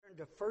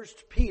to 1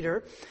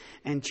 Peter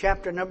and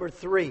chapter number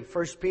 3.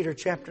 1 Peter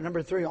chapter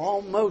number 3,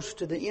 almost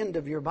to the end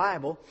of your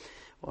Bible.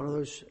 One of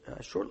those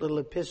short little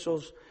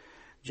epistles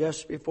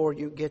just before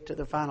you get to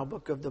the final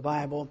book of the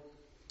Bible.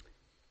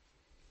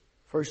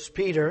 1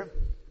 Peter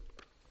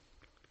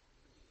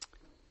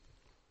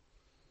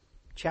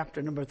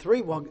chapter number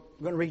 3. We're going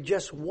to read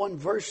just one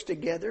verse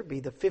together,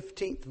 be the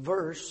 15th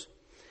verse.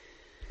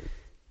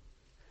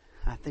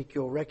 I think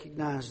you'll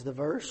recognize the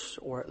verse,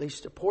 or at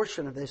least a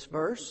portion of this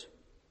verse.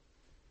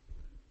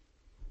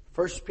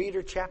 1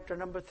 Peter chapter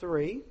number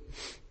 3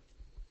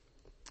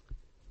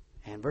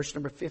 and verse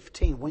number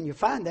 15. When you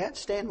find that,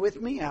 stand with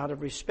me out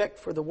of respect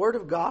for the Word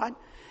of God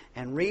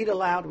and read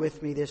aloud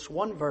with me this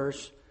one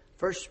verse,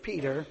 1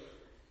 Peter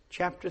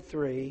chapter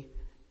 3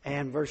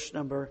 and verse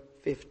number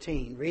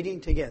 15.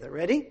 Reading together.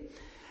 Ready?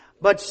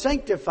 But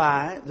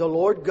sanctify the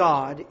Lord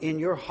God in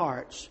your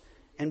hearts,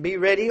 and be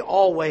ready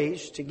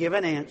always to give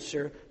an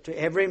answer to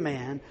every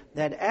man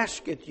that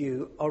asketh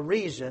you a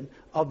reason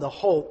of the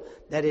hope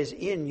that is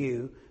in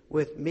you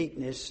with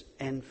meekness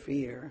and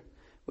fear.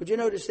 Would you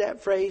notice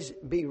that phrase?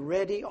 Be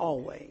ready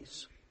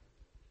always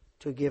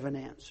to give an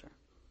answer.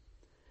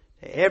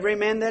 To every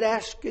man that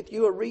asketh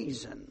you a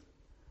reason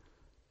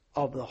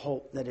of the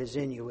hope that is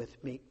in you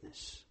with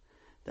meekness.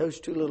 Those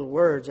two little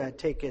words I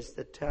take as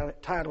the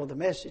title of the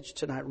message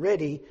tonight.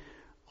 Ready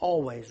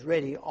always.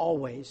 Ready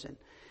always. And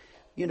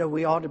you know,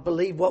 we ought to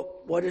believe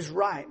what is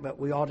right, but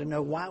we ought to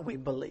know why we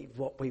believe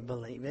what we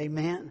believe.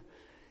 Amen?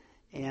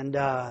 And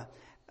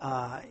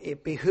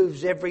it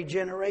behooves every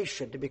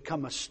generation to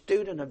become a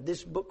student of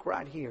this book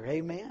right here.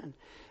 Amen?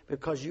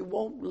 Because you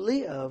won't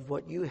live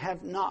what you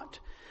have not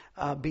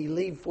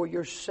believed for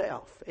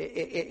yourself.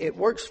 It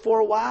works for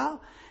a while,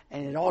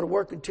 and it ought to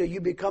work until you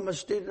become a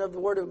student of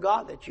the Word of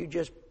God, that you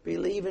just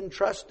believe and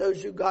trust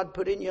those who God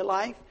put in your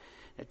life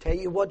and tell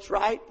you what's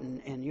right,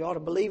 and you ought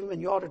to believe them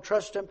and you ought to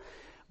trust them.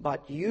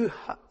 But you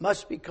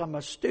must become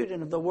a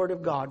student of the Word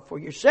of God for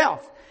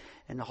yourself.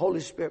 And the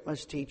Holy Spirit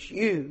must teach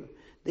you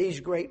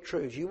these great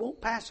truths. You won't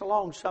pass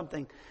along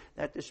something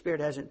that the Spirit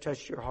hasn't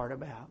touched your heart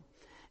about.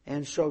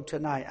 And so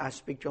tonight I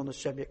speak to you on the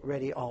subject,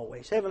 ready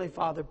always. Heavenly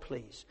Father,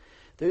 please,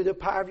 through the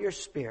power of your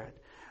Spirit,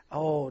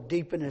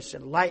 deepen us,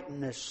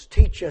 enlighten us,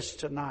 teach us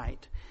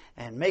tonight,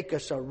 and make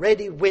us a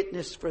ready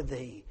witness for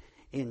Thee.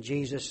 In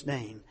Jesus'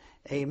 name,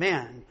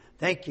 amen.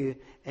 Thank you,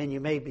 and you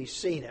may be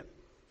seated.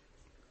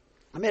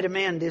 I met a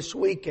man this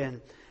week,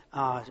 and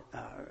as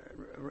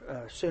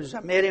soon as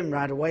I met him,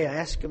 right away I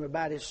asked him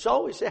about his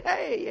soul. He said,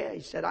 "Hey, yeah."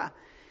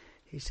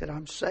 He said,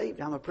 "I'm saved.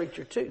 I'm a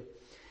preacher too."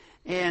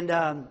 And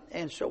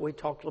so we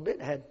talked a little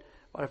bit. Had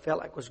what I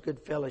felt like was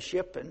good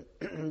fellowship.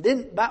 And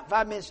then about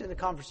 5 minutes into the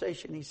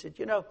conversation, he said,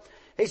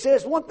 he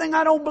says, "One thing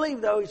I don't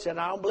believe though." He said,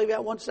 "I don't believe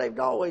that once saved,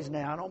 always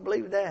now. I don't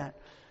believe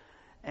that."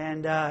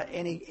 And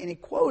he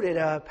quoted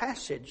a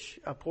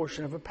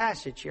portion of a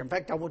passage here. In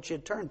fact, I want you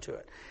to turn to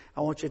it. I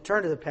want you to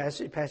turn to the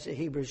passage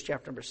Hebrews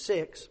chapter number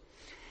 6.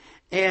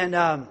 And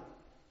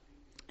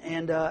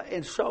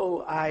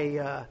so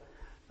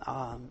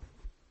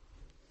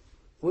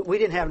we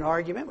didn't have an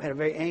argument. We had a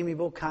very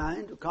amiable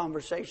kind of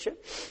conversation.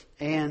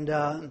 And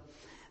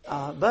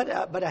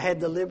but I had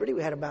the liberty.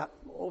 We had about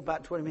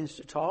 20 minutes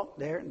to talk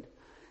there,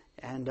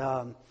 and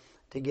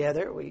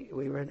together we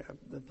were in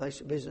the place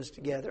of business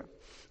together.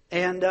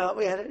 And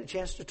we had a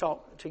chance to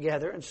talk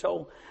together. And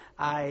so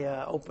I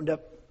opened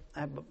up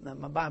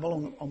my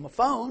Bible on my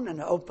phone,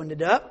 and I opened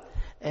it up,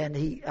 and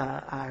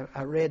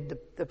I read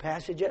the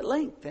passage at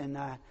length, and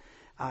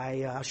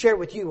I share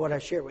with you what I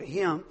share with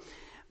him.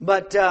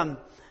 But the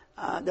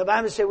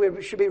Bible said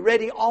we should be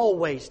ready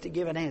always to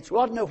give an answer. We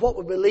ought to know what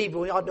we believe,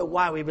 and we ought to know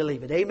why we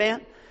believe it.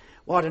 Amen?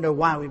 We ought to know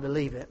why we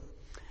believe it.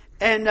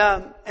 And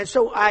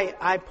so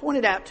I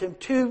pointed out to him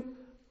two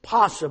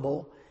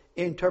possible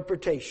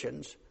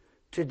interpretations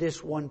to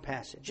this one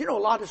passage. A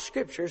lot of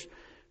scriptures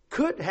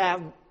could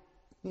have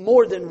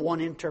more than one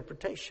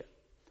interpretation.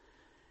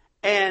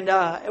 And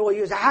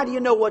you say, how do you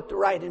know what the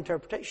right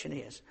interpretation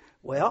is?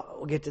 Well,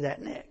 we'll get to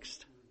that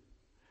next.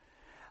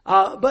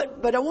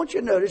 But I want you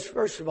to notice,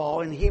 first of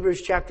all, in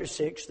Hebrews chapter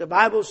 6, the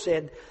Bible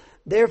said,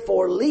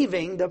 "Therefore,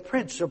 leaving the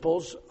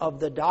principles of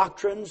the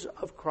doctrines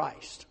of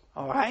Christ."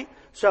 All right?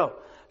 So,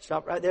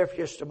 stop right there for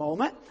just a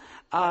moment.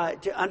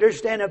 To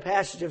understand a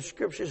passage of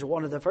Scriptures,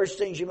 one of the first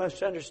things you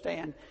must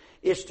understand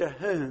is to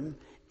whom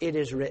it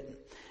is written.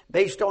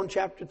 Based on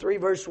chapter 3,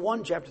 verse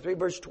 1, chapter 3,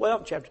 verse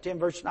 12, chapter 10,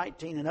 verse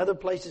 19, and other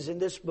places in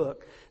this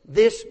book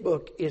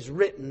is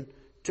written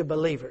to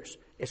believers.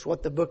 It's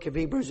what the book of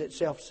Hebrews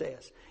itself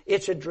says.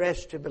 It's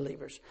addressed to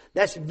believers.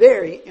 That's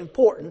very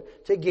important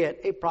to get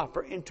a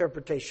proper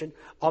interpretation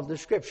of the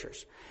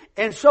Scriptures.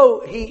 And so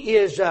he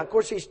is, of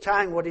course, he's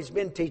tying what he's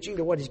been teaching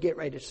to what he's getting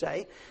ready to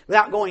say.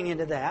 Without going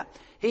into that,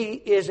 he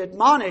is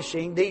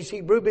admonishing these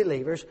Hebrew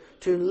believers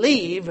to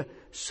leave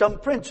some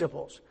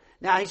principles.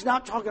 Now, he's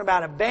not talking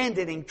about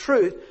abandoning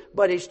truth,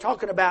 but he's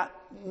talking about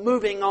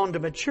moving on to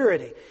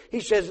maturity.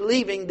 He says,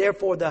 leaving,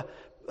 therefore, the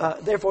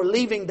therefore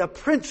leaving the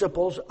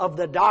principles of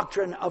the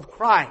doctrine of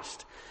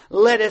Christ,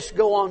 let us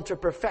go on to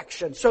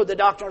perfection. So the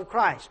doctrine of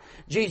Christ.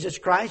 Jesus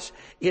Christ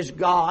is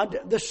God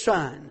the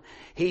Son.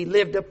 He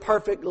lived a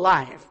perfect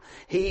life.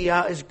 He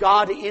is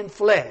God in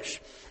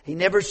flesh. He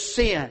never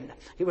sinned.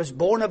 He was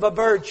born of a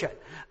virgin.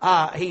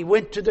 He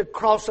went to the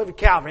cross of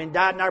Calvary and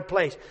died in our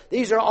place.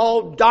 These are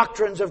all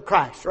doctrines of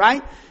Christ,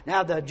 right?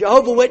 Now the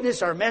Jehovah's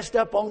Witnesses are messed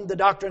up on the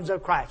doctrines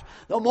of Christ.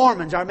 The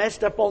Mormons are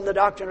messed up on the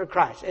doctrine of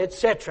Christ,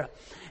 etc.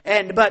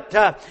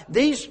 But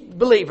these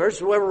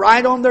believers were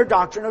right on their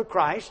doctrine of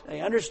Christ.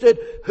 They understood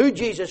who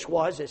Jesus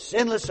was, the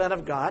sinless Son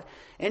of God.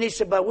 And he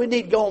said, but we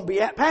need to go on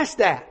past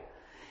that.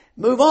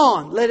 Move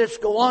on. Let us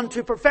go on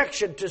to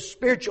perfection, to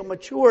spiritual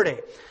maturity.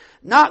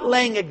 Not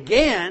laying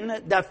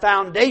again the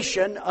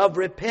foundation of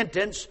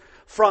repentance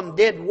from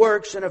dead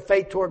works and of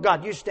faith toward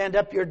God. You stand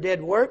up your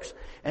dead works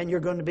and you're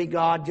going to be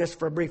God just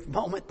for a brief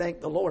moment.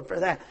 Thank the Lord for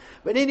that.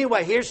 But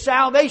anyway, here's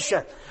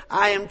salvation.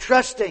 I am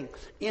trusting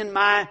in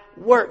my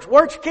works.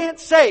 Works can't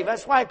save.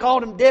 That's why I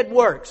called them dead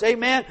works.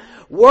 Amen.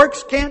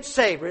 Works can't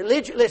save.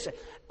 Religion, listen,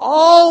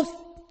 all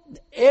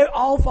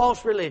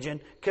false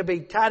religion could be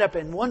tied up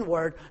in one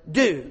word,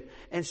 do.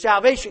 And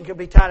salvation could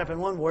be tied up in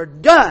one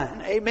word,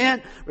 done.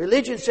 Amen.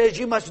 Religion says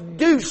you must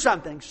do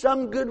something.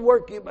 Some good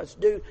work you must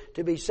do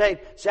to be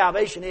saved.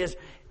 Salvation is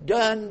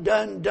done,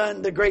 done,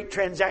 done. The great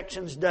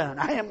transaction's done.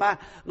 I am my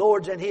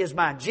Lord's and He is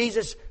mine.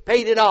 Jesus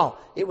paid it all.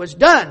 It was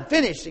done,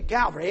 finished at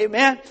Calvary.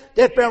 Amen.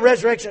 Death, burial,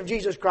 resurrection of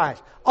Jesus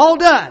Christ. All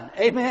done.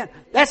 Amen.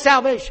 That's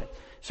salvation.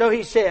 So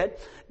He said,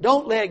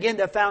 don't lay again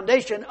the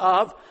foundation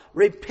of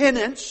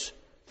repentance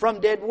from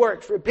dead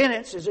works.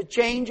 Repentance is a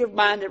change of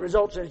mind that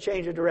results in a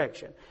change of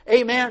direction.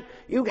 Amen.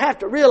 You have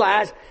to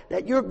realize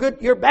that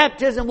your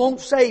baptism won't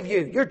save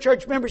you. Your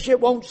church membership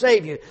won't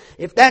save you.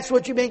 If that's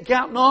what you've been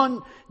counting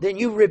on, then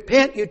you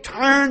repent, you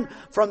turn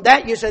from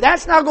that. You say,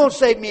 that's not going to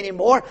save me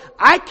anymore.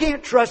 I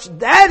can't trust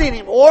that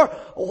anymore.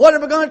 What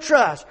am I going to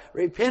trust?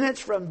 Repentance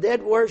from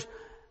dead works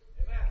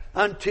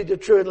unto the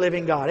true and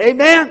living God.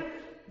 Amen.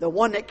 The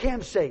one that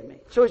can save me.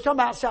 So he's talking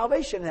about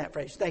salvation in that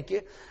phrase. Thank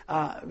you.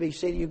 Be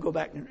seated. You go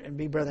back and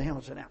be Brother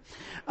Hamilton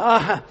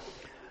now.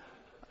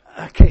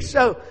 Okay,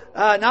 so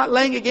not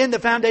laying again the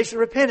foundation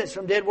of repentance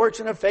from dead works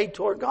and of faith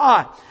toward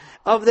God,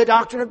 of the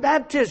doctrine of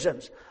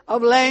baptisms,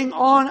 of laying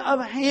on of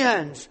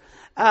hands,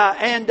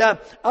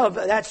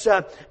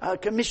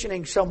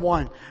 commissioning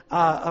someone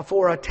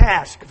for a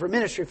task, for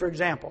ministry, for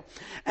example,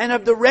 and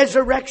of the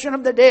resurrection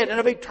of the dead and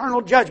of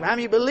eternal judgment. How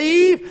many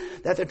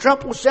believe that the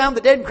trump will sound,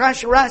 the dead in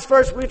Christ shall rise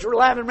first, which will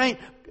alive and reign?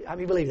 How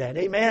many believe that?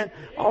 Amen.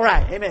 All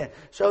right. Amen.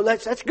 So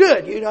that's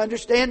good. You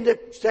understand the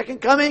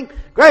second coming?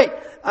 Great.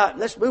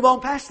 Let's move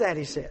on past that,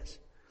 he says.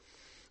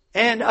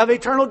 And of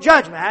eternal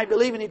judgment. I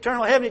believe in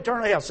eternal heaven,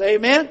 eternal hell. Say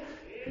amen.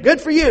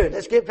 Good for you.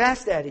 Let's get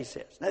past that, he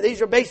says. Now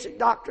these are basic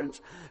doctrines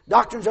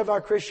of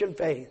our Christian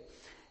faith.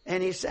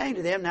 And he's saying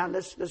to them, now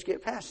let's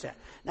get past that.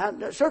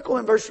 Now circle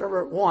in verse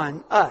number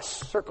 1,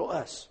 us. Circle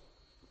us.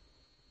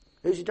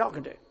 Who's he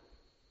talking to?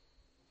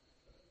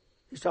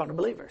 He's talking to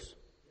believers.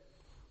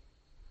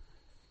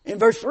 In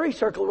verse 3,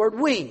 circle the word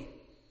we.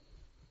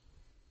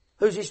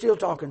 Who's he still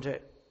talking to?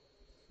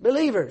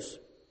 Believers.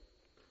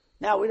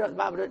 Now the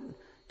Bible doesn't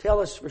tell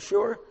us for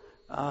sure,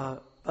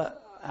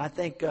 but I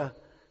think the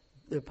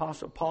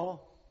Apostle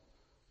Paul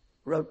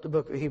wrote the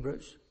book of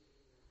Hebrews.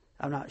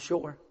 I'm not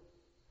sure.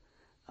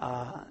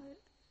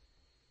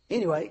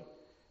 Anyway,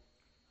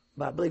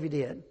 but I believe he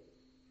did.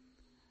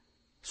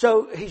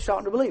 So he's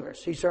talking to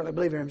believers. He's certainly a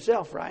believer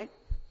himself, right?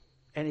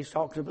 And he's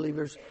talking to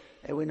believers,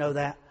 and we know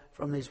that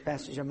from these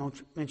passages I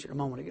mentioned a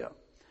moment ago.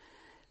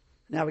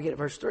 Now we get to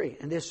verse 3.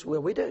 And this will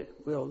we do.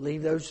 We'll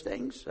leave those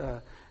things,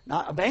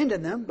 not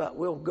abandon them, but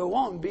we'll go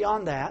on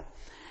beyond that.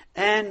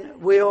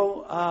 And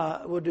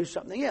we'll do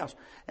something else.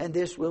 And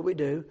this will we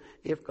do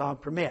if God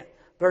permit.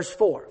 Verse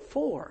 4.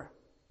 For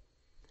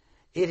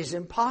it is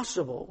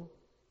impossible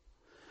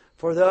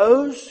for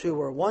those who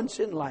were once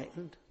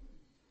enlightened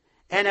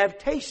and have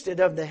tasted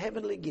of the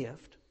heavenly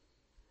gift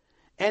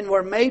and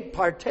were made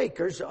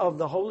partakers of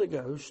the Holy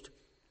Ghost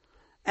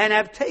and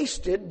have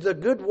tasted the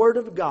good word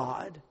of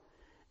God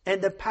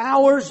and the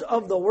powers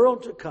of the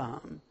world to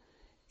come,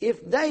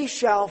 if they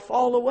shall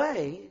fall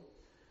away,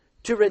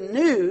 to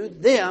renew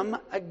them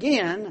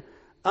again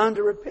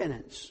unto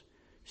repentance,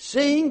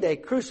 seeing they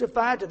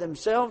crucify to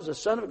themselves the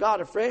Son of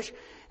God afresh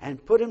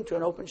and put him to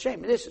an open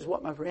shame. And this is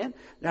what, my friend,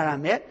 that I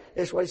met.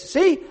 This is what he said.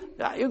 See,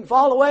 you can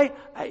fall away.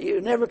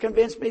 You never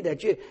convinced me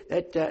that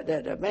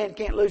a man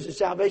can't lose his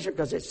salvation,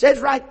 because it says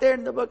right there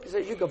in the book, it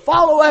says you can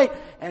fall away,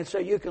 and so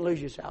you can lose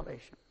your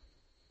salvation.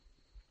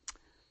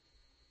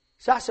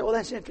 So I said, well,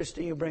 that's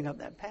interesting you bring up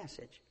that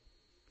passage.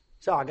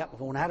 So I got my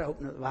phone out, I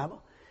opened up the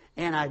Bible,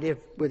 and I did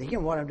with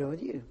him what I'm doing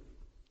with you.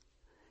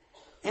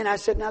 And I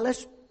said, now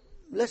let's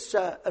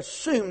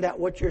assume that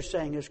what you're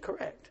saying is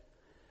correct.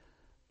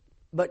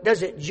 But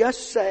does it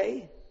just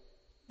say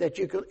that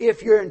you can,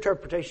 if your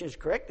interpretation is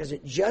correct, does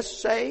it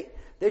just say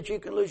that you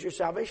can lose your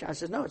salvation? I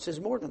said, no, it says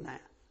more than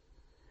that.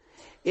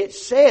 It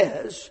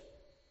says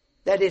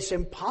that it's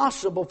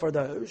impossible for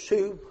those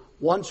who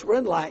once were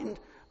enlightened,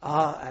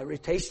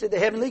 tasted the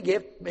heavenly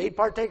gift, made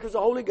partakers of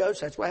the Holy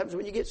Ghost. That's what happens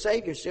when you get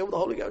saved. You're sealed with the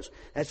Holy Ghost.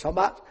 That's talking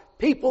about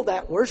people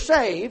that were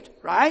saved,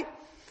 right?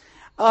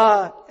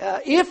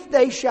 If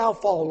they shall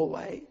fall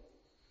away,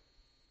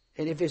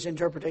 and if his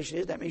interpretation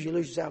is, that means you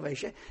lose your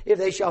salvation. If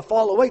they shall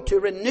fall away, to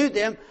renew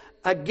them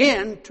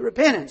again to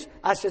repentance.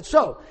 I said,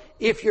 so,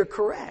 if you're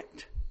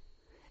correct,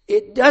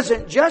 it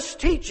doesn't just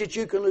teach that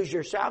you can lose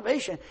your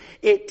salvation.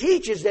 It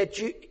teaches that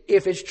you,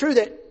 if it's true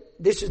that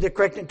this is the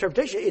correct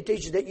interpretation, it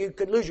teaches that you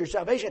could lose your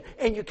salvation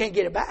and you can't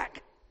get it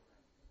back.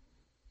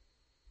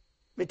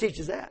 It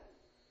teaches that.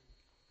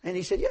 And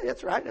he said, yeah,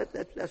 that's right.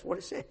 That's what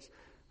it says.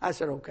 I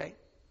said, okay.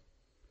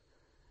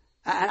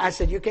 I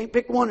said, you can't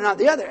pick one and not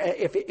the other.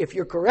 If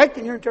you're correct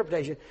in your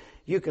interpretation,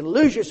 you can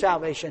lose your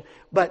salvation.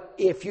 But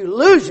if you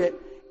lose it,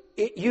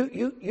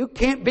 you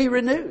can't be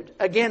renewed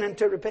again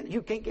unto repentance.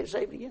 You can't get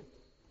saved again.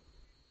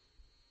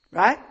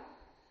 Right?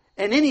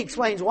 And then he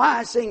explains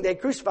why, seeing they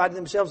crucified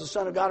themselves the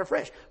Son of God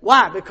afresh.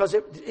 Why? Because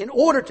in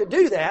order to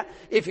do that,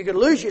 if you could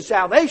lose your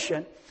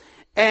salvation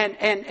and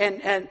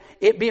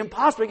it'd be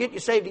impossible to get you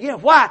saved again.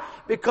 Why?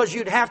 Because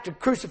you'd have to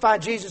crucify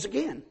Jesus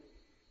again.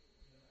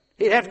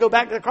 He'd have to go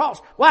back to the cross.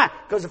 Why?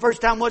 Because the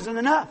first time wasn't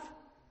enough.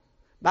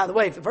 By the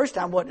way, if the first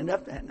time wasn't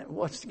enough, then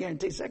what's the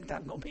guarantee the second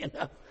time is going to be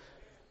enough?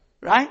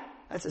 Right?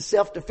 That's a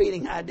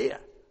self-defeating idea.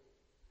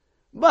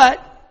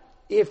 But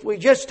if we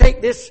just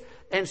take this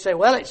and say,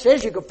 well, it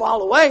says you can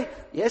fall away.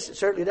 Yes, it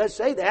certainly does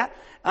say that.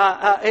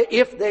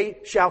 If they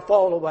shall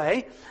fall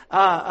away.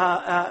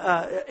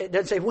 It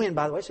doesn't say when,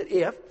 by the way. It said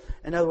if.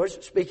 In other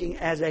words, speaking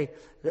as a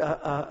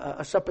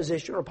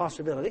supposition or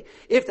possibility.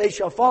 If they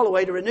shall fall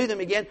away, to renew them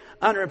again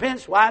unto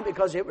repentance. Why?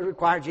 Because it would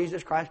require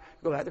Jesus Christ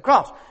to go back to the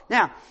cross.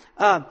 Now,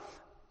 I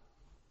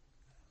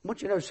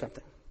want you to know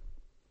something.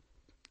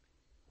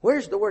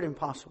 Where's the word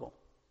impossible?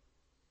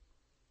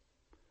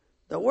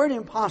 The word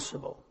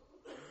impossible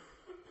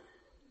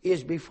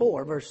is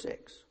before verse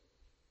 6.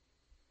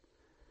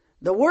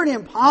 The word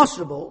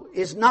impossible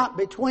is not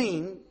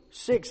between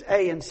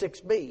 6a and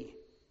 6b.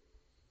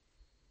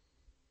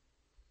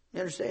 You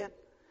understand?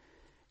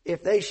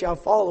 If they shall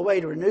fall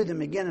away, to renew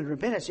them again in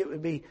repentance, it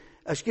would be,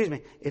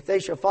 if they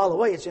shall fall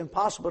away, it's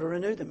impossible to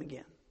renew them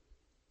again.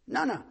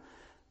 No.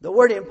 The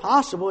word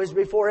impossible is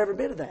before every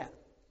bit of that.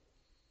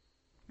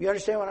 You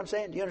understand what I'm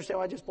saying? Do you understand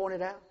what I just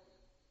pointed out?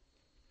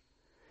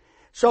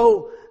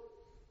 So,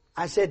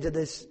 I said to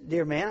this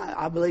dear man,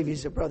 I believe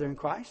he's a brother in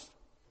Christ.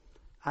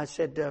 I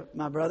said to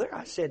my brother,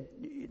 I said,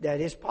 that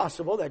is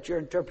possible, that your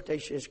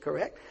interpretation is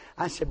correct.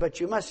 I said, but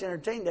you must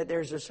entertain that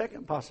there's a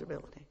second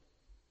possibility.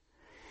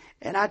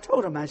 And I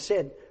told him, I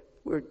said,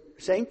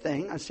 same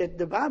thing. I said,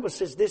 the Bible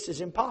says this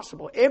is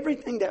impossible.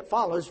 Everything that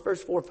follows,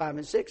 verse 4, 5,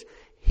 and 6,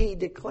 he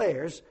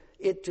declares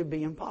it to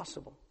be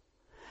impossible.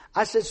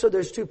 I said, so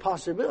there's two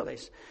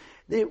possibilities.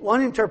 The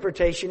one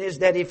interpretation is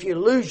that if you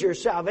lose your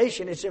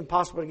salvation, it's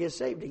impossible to get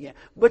saved again.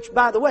 Which,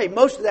 by the way,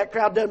 most of that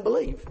crowd doesn't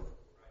believe.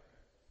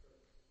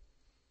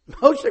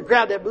 Most of the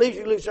crowd that believes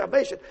you lose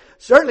salvation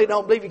certainly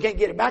don't believe you can't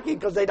get it back in,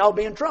 because they'd all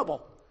be in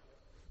trouble.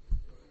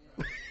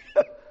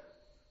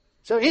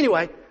 So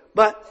anyway,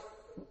 but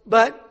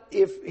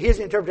if his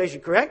interpretation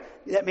is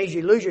correct, that means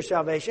you lose your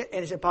salvation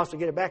and it's impossible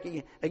to get it back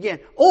again.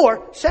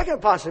 Or,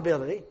 second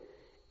possibility,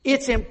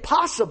 it's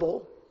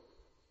impossible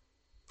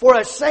for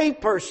a saved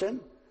person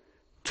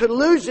to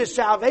lose his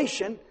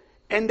salvation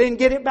and then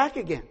get it back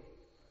again.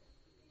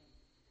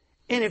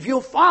 And if you'll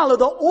follow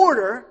the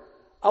order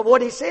of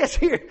what he says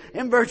here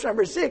in verse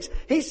number 6,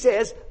 he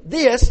says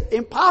this,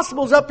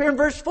 impossible's up here in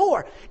verse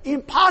 4.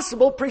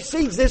 Impossible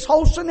precedes this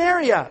whole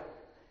scenario.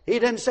 He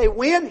didn't say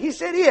when, he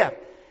said if.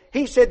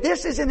 He said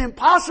this is an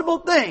impossible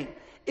thing.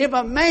 If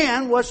a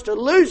man was to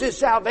lose his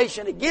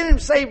salvation to get him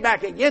saved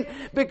back again,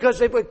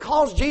 because it would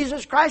cause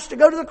Jesus Christ to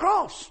go to the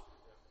cross.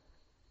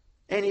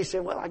 And he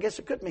said, well, I guess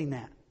it could mean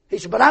that. He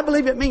said, but I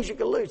believe it means you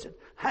can lose it.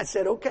 I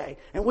said, okay.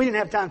 And we didn't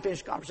have time to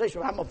finish the conversation,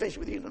 but I'm going to finish it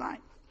with you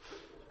tonight.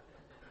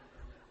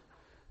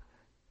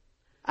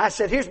 I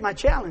said, here's my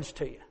challenge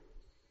to you.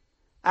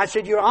 I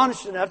said, you're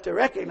honest enough to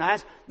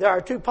recognize there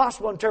are two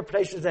possible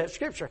interpretations of that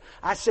Scripture.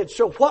 I said,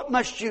 so what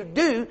must you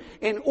do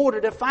in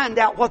order to find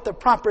out what the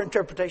proper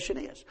interpretation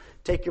is?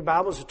 Take your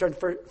Bibles and turn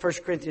to 1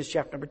 Corinthians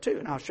chapter number 2,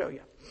 and I'll show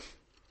you.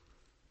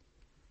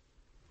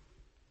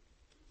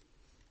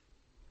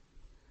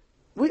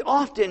 We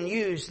often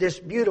use this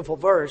beautiful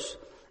verse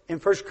in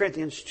 1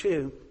 Corinthians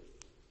 2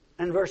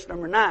 and verse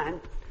number 9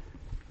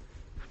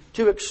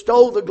 to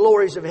extol the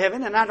glories of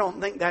heaven, and I don't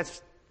think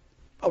that's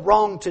a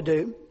wrong to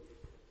do.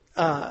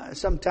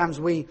 Sometimes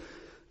we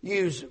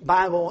use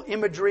Bible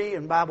imagery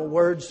and Bible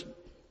words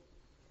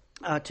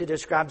to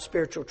describe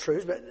spiritual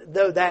truths, but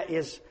though that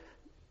is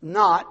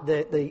not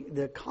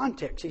the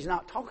context, he's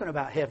not talking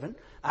about heaven.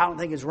 I don't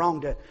think it's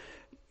wrong to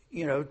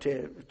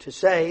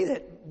say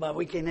that, but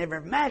we can never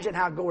imagine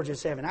how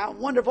gorgeous heaven, how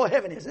wonderful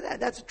heaven is.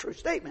 That's a true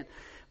statement.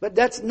 But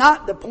that's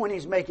not the point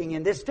he's making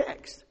in this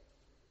text.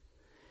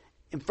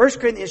 In 1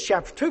 Corinthians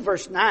chapter 2,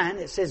 verse 9,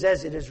 it says,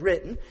 as it is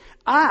written,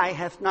 eye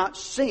hath not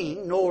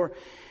seen, nor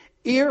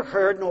ear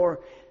heard, nor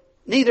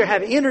neither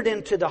have entered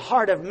into the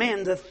heart of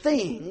man the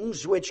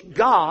things which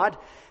God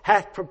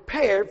hath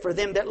prepared for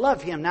them that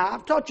love Him. Now,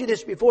 I've taught you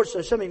this before,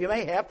 so some of you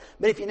may have,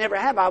 but if you never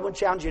have, I would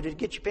challenge you to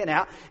get your pen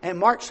out and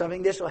mark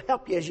something. This will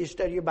help you as you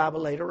study your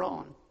Bible later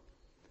on.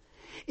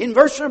 In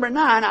verse number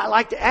 9, I'd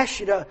like to ask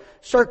you to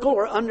circle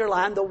or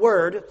underline the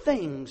word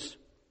things.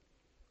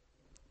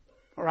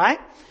 All right?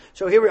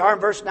 So here we are in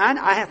verse 9.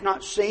 I have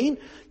not seen,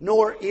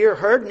 nor ear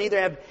heard,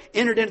 neither have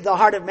entered into the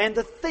heart of man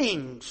the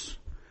things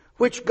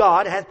which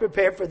God hath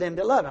prepared for them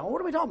that love Him.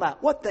 What are we talking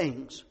about? What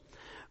things?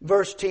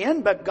 Verse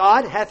 10, but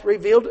God hath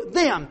revealed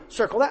them.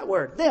 Circle that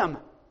word, them.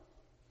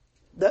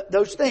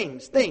 Those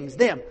things,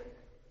 them.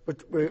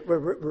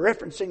 We're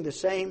referencing the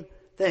same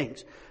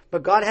things.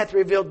 But God hath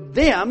revealed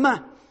them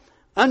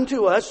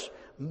unto us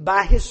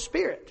by His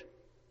Spirit.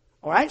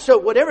 All right, so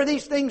whatever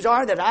these things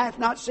are that I have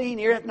not seen,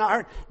 ear hath not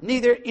heard,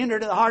 neither entered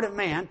into the heart of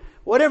man,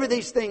 whatever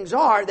these things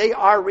are, they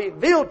are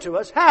revealed to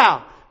us.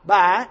 How?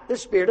 By the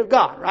Spirit of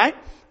God, right?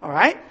 All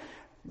right.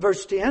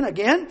 Verse 10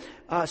 again,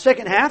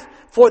 second half.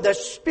 For the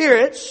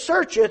Spirit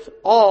searcheth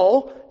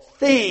all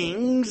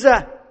things.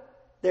 There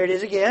it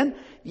is again.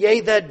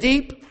 Yea, the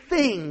deep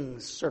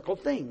things. Circle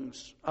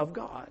things of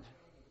God.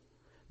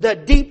 The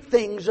deep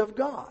things of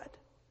God.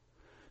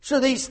 So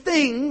these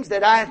things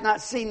that I have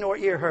not seen nor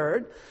ear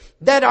heard,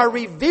 that are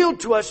revealed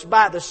to us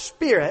by the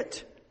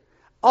Spirit,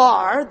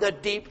 are the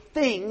deep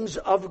things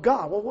of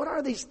God. Well, what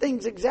are these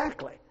things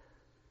exactly?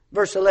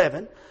 Verse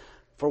 11.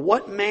 For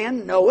what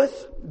man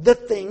knoweth the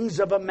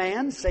things of a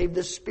man, save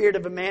the spirit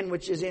of a man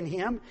which is in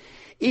him?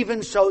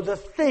 Even so the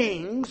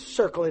things,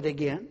 circle it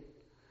again,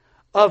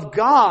 of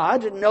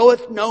God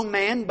knoweth no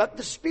man but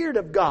the Spirit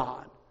of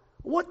God.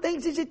 What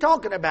things is he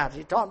talking about? Is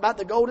he talking about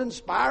the golden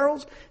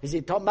spirals? Is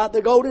he talking about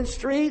the golden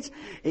streets?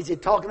 Is he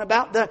talking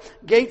about the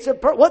gates of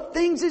pearl? What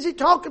things is he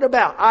talking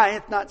about? I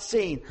have not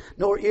seen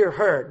nor ear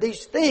heard.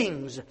 These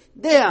things,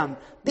 them,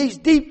 these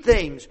deep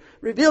things,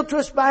 revealed to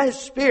us by His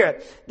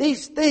Spirit.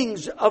 These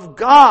things of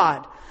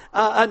God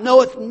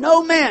knoweth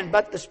no man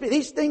but the Spirit.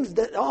 These things,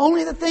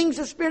 only the things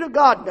the Spirit of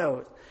God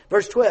knoweth.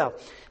 Verse 12.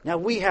 Now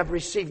we have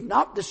received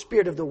not the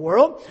spirit of the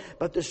world,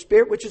 but the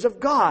Spirit which is of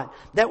God,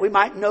 that we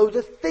might know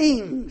the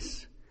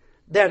things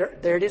that are,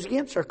 there it is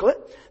again, circle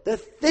it, the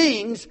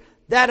things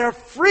that are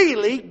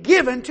freely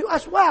given to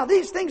us. Wow,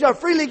 these things are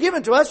freely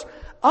given to us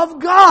of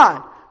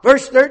God.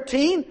 Verse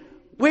 13,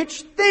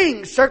 which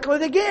things, circle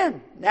it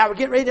again. Now we're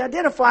getting ready to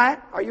identify it.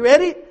 Are you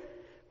ready?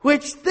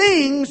 Which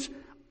things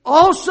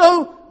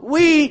also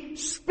we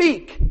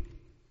speak.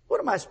 What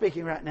am I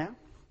speaking right now?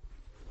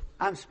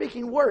 I'm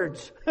speaking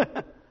words.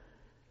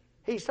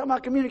 He's talking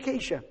about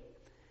communication.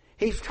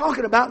 He's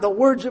talking about the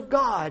words of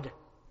God.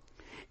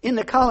 In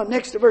the column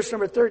next to verse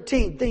number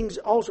 13, things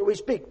also we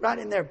speak. Right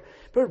in there,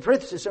 put a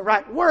parenthesis and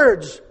write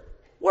words.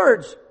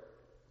 Words.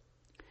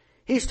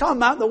 He's talking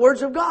about the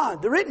words of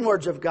God, the written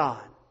words of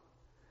God.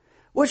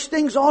 Which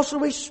things also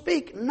we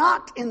speak,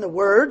 not in the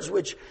words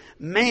which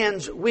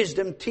man's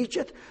wisdom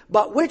teacheth,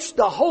 but which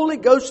the Holy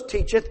Ghost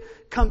teacheth,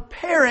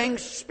 comparing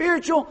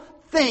spiritual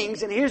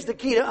things. And here's the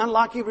key to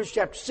unlock Hebrews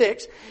chapter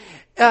 6.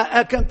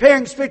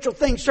 Comparing spiritual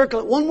things, circle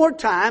it one more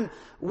time,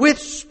 with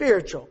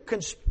spiritual.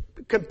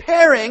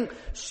 Comparing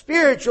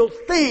spiritual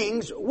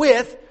things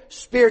with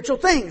spiritual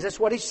things. That's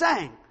what he's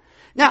saying.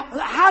 Now,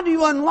 how do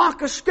you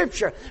unlock a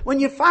scripture? When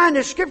you find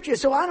a scripture,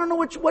 so I don't know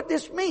what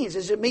this means.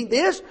 Does it mean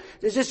this?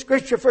 Does this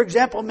scripture, for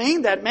example,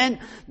 mean that man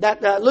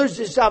that loses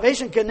his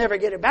salvation can never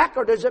get it back?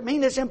 Or does it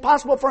mean it's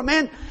impossible for a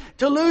man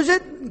to lose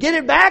it, get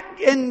it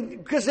back, and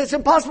because it's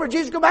impossible for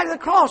Jesus to go back to the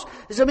cross?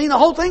 Does it mean the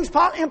whole thing's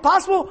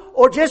impossible?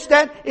 Or just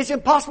that it's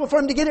impossible for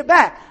him to get it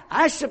back?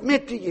 I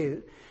submit to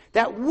you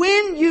that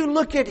when you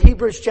look at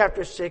Hebrews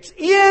chapter 6,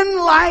 in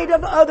light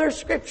of other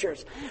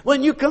scriptures,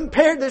 when you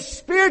compare the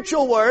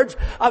spiritual words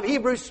of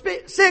Hebrews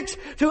 6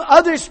 to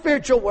other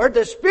spiritual words,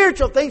 the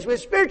spiritual things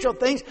with spiritual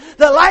things,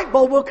 the light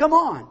bulb will come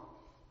on.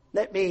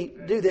 Let me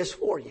do this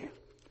for you.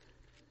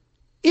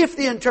 If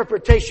the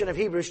interpretation of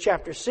Hebrews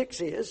chapter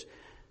 6 is,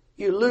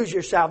 you lose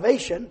your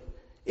salvation,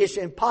 it's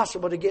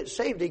impossible to get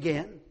saved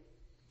again,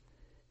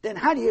 then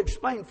how do you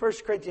explain 1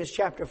 Corinthians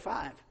chapter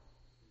 5?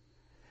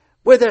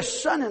 Where the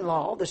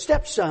son-in-law, the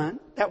stepson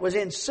that was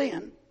in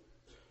sin,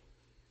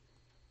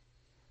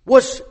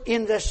 was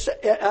in this,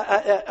 he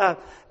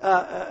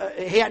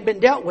hadn't been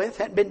dealt with,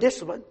 hadn't been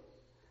disciplined.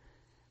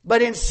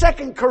 But in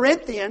 2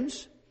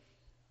 Corinthians,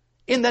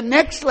 in the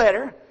next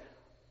letter,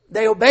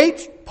 they obeyed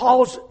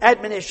Paul's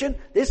admonition.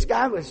 This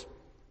guy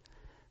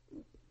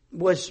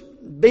was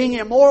being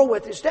immoral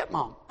with his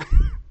stepmom.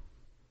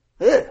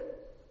 Ugh.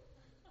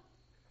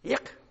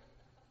 Yuck.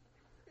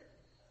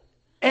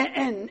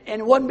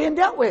 And wasn't being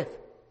dealt with.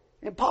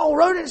 And Paul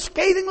wrote a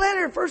scathing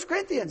letter in 1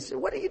 Corinthians.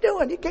 What are you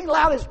doing? You can't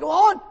allow this to go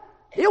on.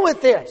 Deal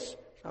with this.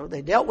 So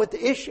they dealt with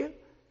the issue.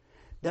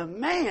 The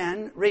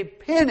man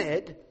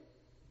repented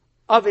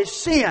of his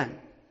sin.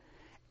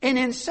 And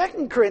in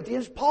 2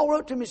 Corinthians, Paul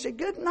wrote to him and said,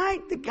 good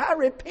night, the guy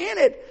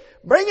repented.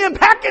 Bring him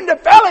back into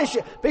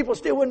fellowship. People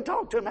still wouldn't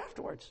talk to him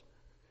afterwards.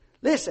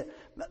 Listen,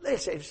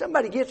 if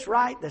somebody gets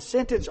right, the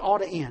sentence ought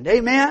to end.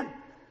 Amen?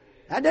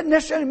 That doesn't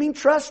necessarily mean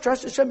trust.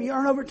 Trust is something you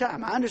earn over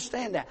time. I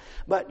understand that.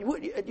 But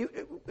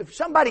if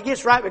somebody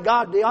gets right with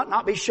God, they ought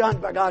not be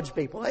shunned by God's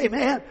people.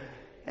 Amen.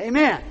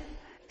 Amen.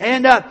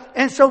 And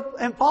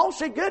Paul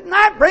said, good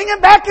night, bring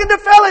him back into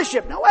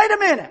fellowship. Now wait a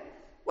minute.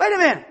 Wait a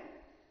minute.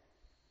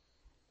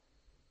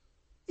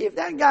 If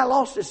that guy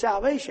lost his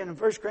salvation in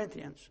 1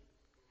 Corinthians,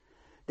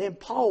 then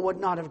Paul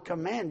would not have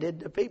commanded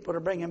the people to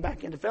bring him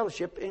back into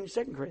fellowship in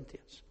 2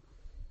 Corinthians.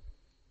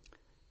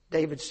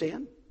 David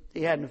sinned.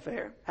 He had an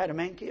affair. Had a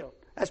man killed.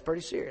 That's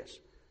pretty serious.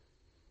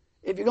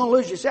 If you're going to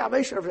lose your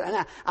salvation,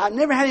 and I've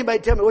never had anybody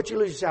tell me what you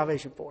lose your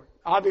salvation for.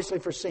 Obviously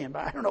for sin,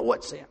 but I don't know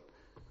what sin.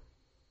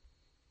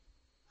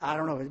 I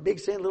don't know. If it's big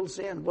sin, little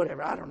sin,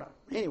 whatever. I don't know.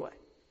 Anyway.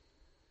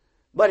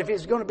 But if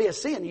it's going to be a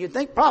sin, you'd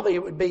think probably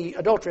it would be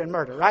adultery and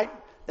murder, right?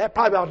 That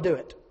probably ought to do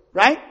it.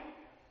 Right?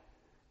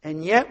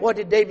 And yet, what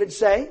did David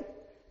say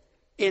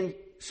in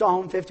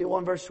Psalm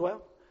 51 verse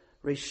 12?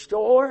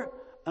 Restore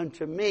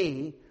unto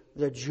me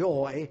the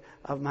joy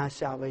of my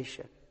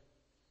salvation.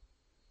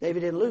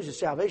 David didn't lose his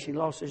salvation, he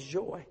lost his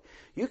joy.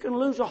 You can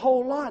lose a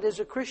whole lot as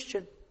a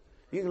Christian.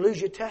 You can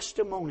lose your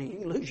testimony. You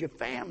can lose your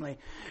family.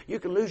 You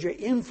can lose your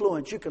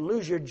influence. You can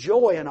lose your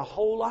joy and a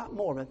whole lot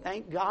more. But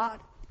thank God,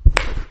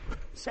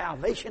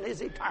 salvation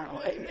is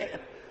eternal. Amen.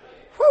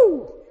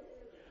 Whew!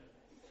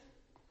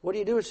 What do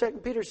you do with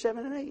 2 Peter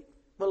 7 and 8?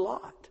 But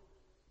Lot.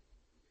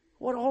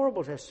 What a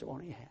horrible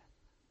testimony he had.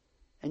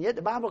 And yet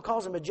the Bible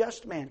calls him a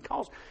just man.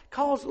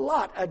 Calls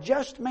Lot a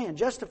just man,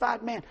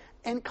 justified man.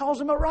 And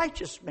calls him a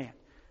righteous man.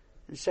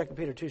 In 2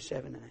 Peter 2,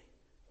 7 and 8.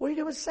 What do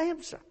you do with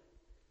Samson?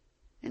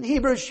 In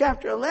Hebrews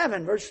chapter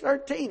 11, verse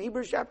 13,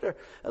 Hebrews chapter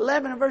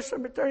 11 and verse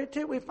number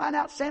 32, we find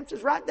out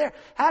Samson's right there.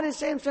 How did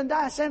Samson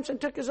die? Samson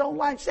took his own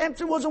life.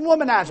 Samson was a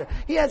womanizer.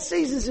 He had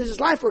seasons in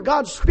his life where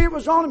God's Spirit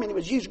was on him and he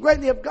was used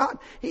greatly of God.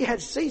 He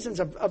had seasons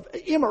of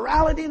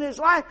immorality in his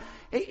life.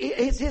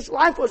 His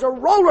life was a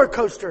roller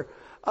coaster.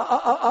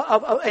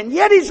 And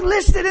yet he's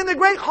listed in the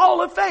great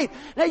hall of faith.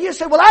 Now you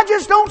say, well, I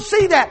just don't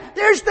see that.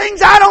 There's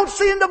things I don't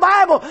see in the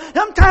Bible.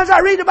 Sometimes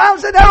I read the Bible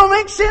and say, that don't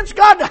make sense,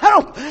 God.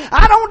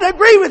 I don't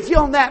agree with you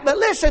on that. But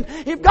listen,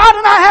 if God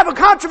and I have a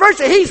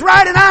controversy, He's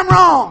right and I'm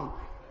wrong.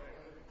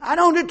 I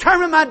don't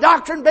determine my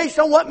doctrine based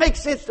on what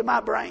makes sense to my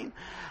brain.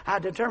 I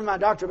determine my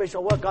doctrine based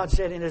on what God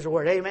said in His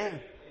Word. Amen.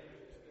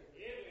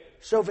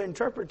 So for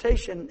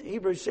interpretation,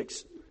 Hebrews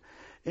 6,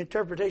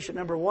 interpretation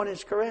number 1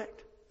 is correct.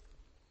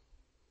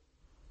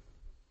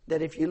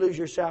 That if you lose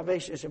your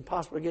salvation, it's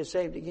impossible to get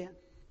saved again.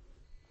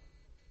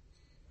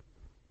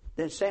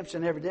 Then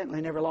Samson evidently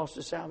never lost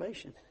his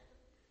salvation.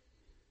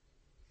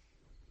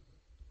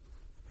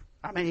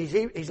 I mean,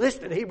 he's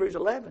listed in Hebrews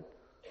 11.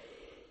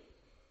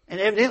 And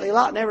evidently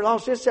Lot never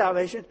lost his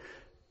salvation.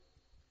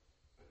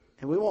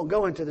 And we won't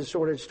go into the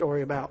sordid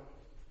story about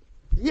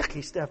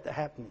yucky stuff that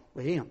happened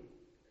with him.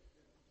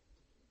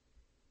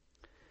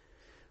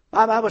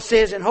 My Bible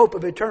says, in hope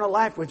of eternal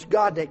life, which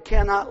God that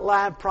cannot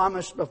lie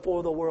promised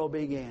before the world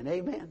began.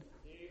 Amen. Amen.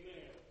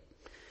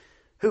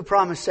 Who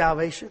promised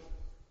salvation?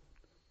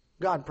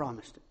 God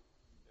promised it.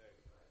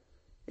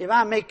 If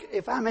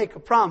I make a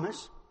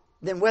promise,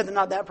 then whether or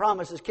not that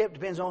promise is kept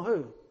depends on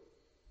who.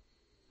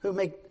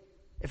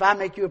 If I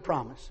make you a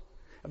promise,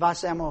 if I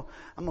say I'm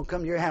gonna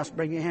come to your house and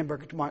bring you a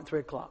hamburger tomorrow at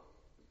 3 o'clock.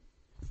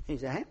 He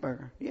said,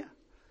 hamburger? Yeah.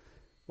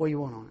 What do you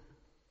want on it?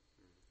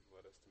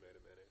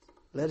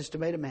 Lettuce,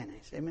 tomato,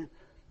 mayonnaise. Amen.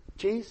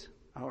 Cheese?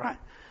 All right.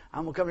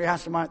 I'm going to come to your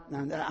house tomorrow.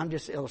 No, I'm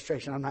just an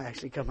illustration. I'm not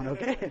actually coming,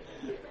 okay?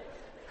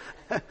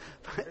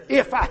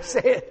 If I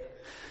said...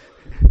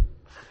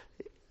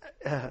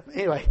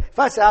 anyway, if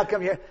I say I'll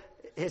come here,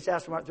 his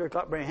house tomorrow at 3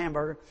 o'clock, bring a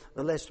hamburger,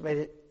 the lettuce,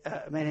 tomato,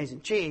 mayonnaise,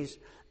 and cheese,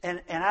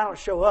 and I don't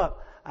show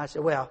up, I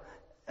said, well,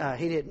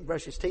 he didn't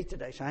brush his teeth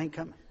today, so I ain't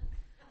coming.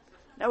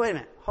 Now, wait a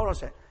minute. Hold on a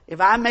second. If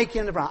I make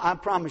you the promise, I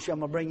promise you I'm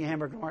going to bring you a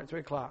hamburger tomorrow at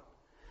 3 o'clock.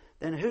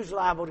 Then who's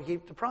liable to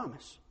keep the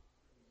promise?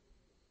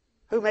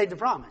 Who made the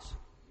promise?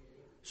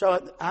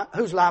 So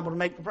who's liable to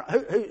make the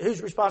promise?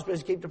 Whose responsibility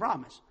is to keep the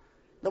promise?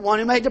 The one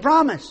who made the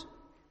promise.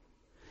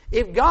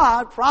 If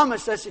God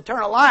promised us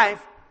eternal life,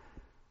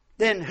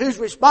 then who's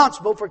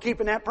responsible for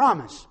keeping that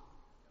promise?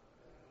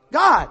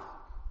 God.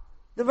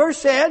 The verse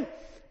said,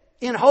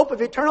 in hope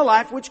of eternal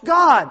life, which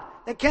God,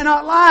 that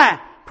cannot lie,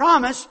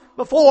 promised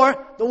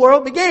before the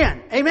world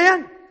began.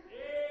 Amen?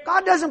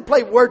 God doesn't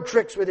play word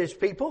tricks with His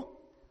people.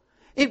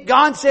 If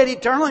God said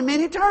eternal, He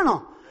meant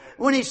eternal.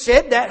 When He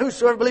said that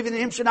whosoever believeth in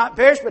Him should not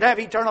perish but have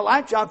eternal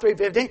life, John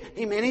 3:15,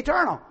 He meant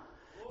eternal.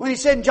 When He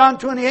said in John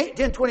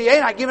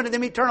 10:28, I give unto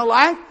them eternal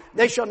life,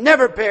 they shall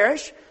never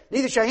perish,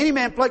 neither shall any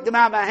man pluck them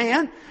out of my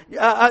hand.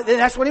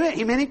 That's what He meant.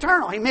 He meant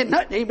eternal. He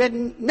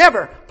meant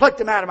never pluck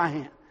them out of my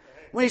hand.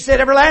 When He said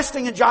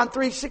everlasting in John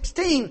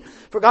 3:16,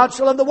 for God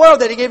so loved the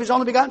world that He gave His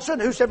only begotten Son,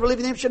 whosoever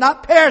believeth in Him should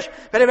not perish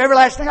but have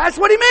everlasting life. That's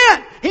what He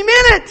meant. He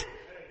meant it.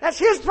 That's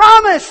His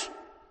promise.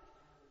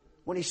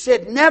 When He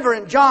said never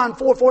in John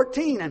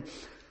 4:14 and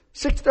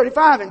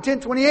 6:35 and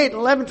 10:28 and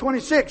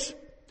 11:26,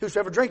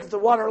 whosoever drinketh the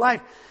water of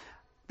life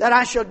that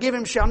I shall give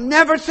him shall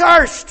never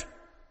thirst.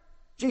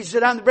 Jesus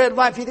said, I am the bread of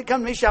life. He that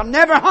cometh to me shall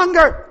never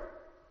hunger.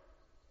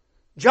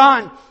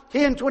 John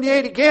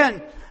 10:28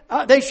 again,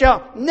 they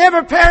shall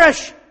never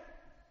perish.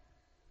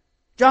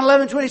 John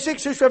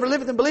 11:26, whosoever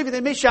liveth and believeth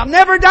in me shall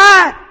never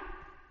die.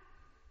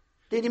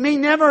 Did he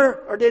mean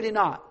never or did he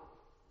not?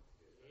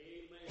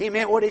 Amen. He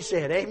meant what he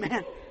said.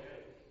 Amen.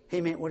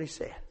 He meant what he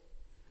said.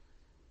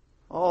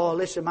 Oh,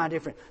 listen, my dear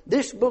friend.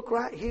 This book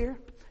right here,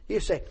 you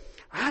say,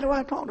 how do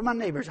I talk to my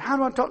neighbors? How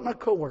do I talk to my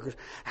coworkers?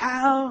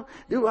 How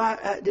do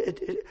I...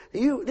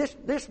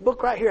 This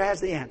book right here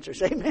has the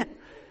answers. Amen.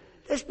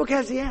 This book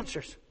has the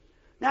answers.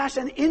 Now, it's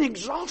an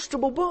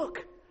inexhaustible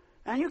book.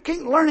 And you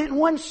can't learn it in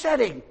one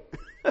setting.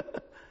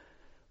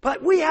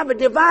 But we have a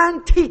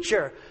divine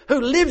teacher who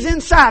lives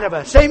inside of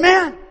us.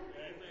 Amen?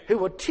 Who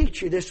will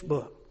teach you this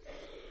book.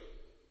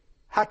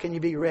 How can you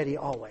be ready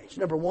always?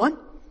 Number one,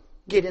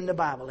 get in the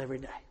Bible every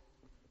day.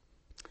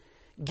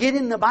 Get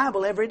in the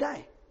Bible every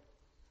day.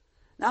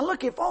 Now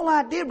look, if all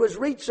I did was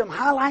read some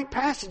highlight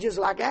passages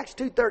like Acts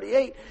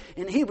 2:38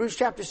 and Hebrews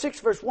chapter 6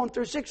 verse 1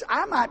 through 6,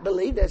 I might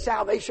believe that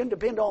salvation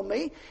depends on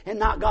me and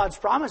not God's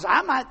promise.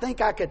 I might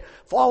think I could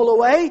fall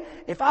away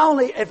if I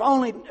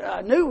only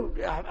knew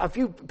a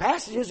few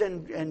passages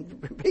and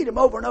repeat them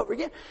over and over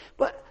again.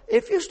 But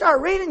if you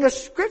start reading a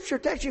scripture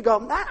text, you go,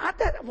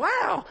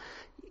 wow,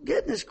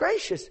 goodness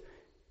gracious.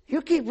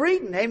 You keep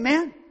reading,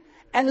 amen?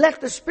 And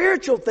let the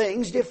spiritual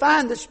things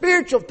define the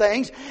spiritual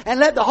things, and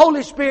let the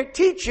Holy Spirit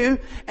teach you,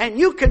 and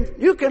you can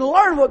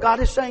learn what God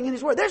is saying in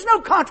His Word. There's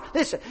no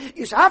listen,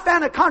 you say, I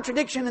found a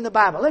contradiction in the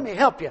Bible. Let me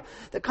help you.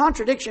 The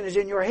contradiction is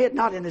in your head,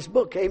 not in this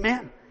book.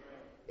 Amen.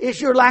 It's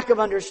your lack of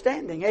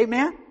understanding.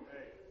 Amen.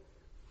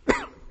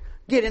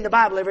 Get in the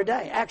Bible every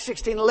day. Acts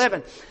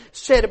 16:11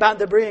 said about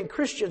the Berean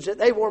Christians that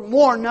they were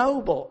more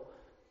noble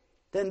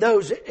than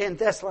those in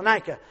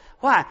Thessalonica.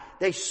 Why?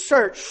 They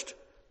searched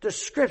the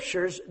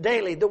Scriptures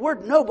daily. The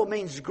word noble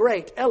means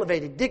great,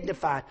 elevated,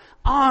 dignified,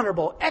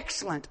 honorable,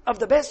 excellent, of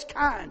the best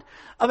kind,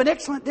 of an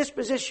excellent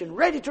disposition,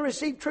 ready to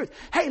receive truth.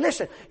 Hey,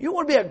 listen, you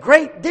want to be a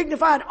great,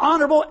 dignified,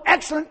 honorable,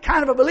 excellent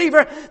kind of a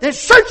believer, then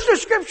search the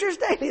Scriptures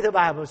daily, the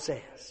Bible says.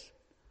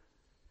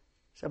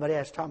 Somebody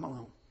asked Tom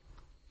Malone,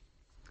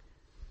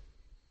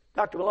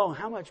 Dr. Malone,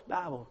 how much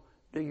Bible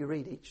do you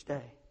read each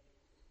day?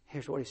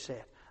 Here's what he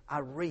said. I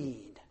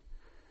read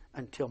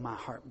until my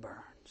heart burns.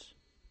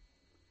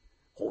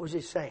 What was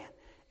he saying?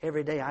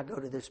 Every day I go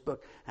to this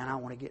book and I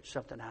want to get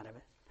something out of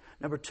it.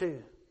 Number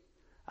two,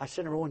 I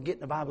said number one, get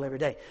in the Bible every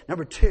day.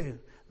 Number two,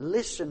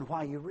 listen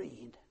while you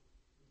read.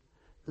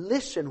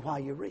 Listen while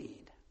you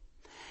read.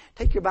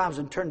 Take your Bibles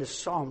and turn to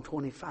Psalm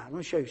 25. Let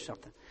me show you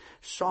something.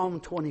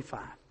 Psalm 25.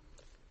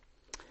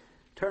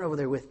 Turn over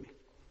there with me.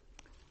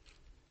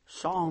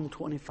 Psalm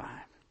 25.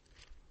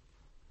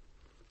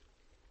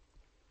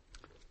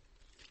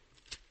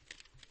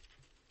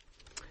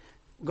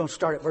 We're going to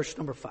start at verse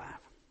number 5.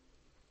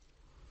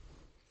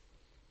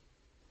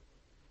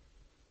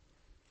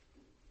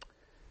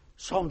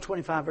 Psalm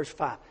 25 verse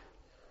 5.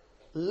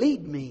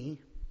 Lead me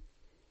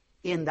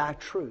in thy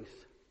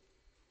truth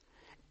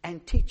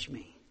and teach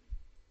me.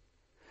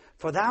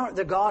 For thou art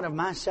the God of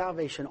my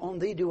salvation. On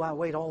thee do I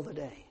wait all the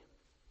day.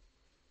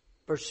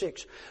 Verse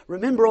 6.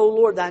 Remember, O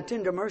Lord, thy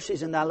tender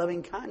mercies and thy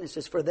loving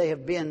kindnesses, for they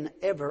have been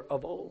ever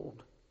of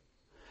old.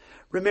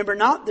 Remember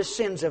not the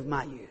sins of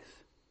my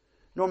youth,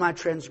 nor my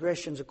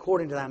transgressions.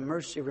 According to thy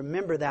mercy,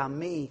 remember thou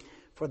me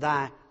for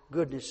thy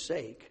goodness'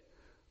 sake,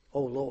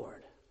 O Lord.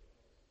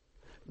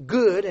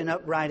 Good and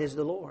upright is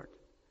the Lord.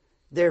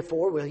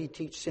 Therefore will He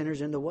teach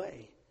sinners in the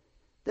way.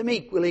 The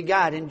meek will He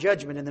guide in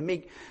judgment, and the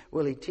meek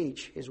will He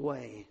teach His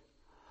way.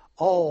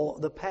 All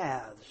the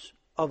paths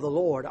of the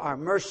Lord are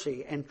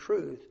mercy and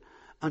truth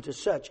unto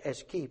such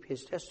as keep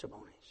His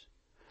testimonies.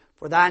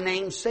 For thy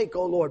name's sake,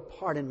 O Lord,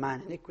 pardon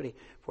mine iniquity,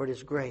 for it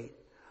is great.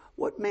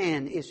 What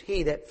man is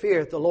he that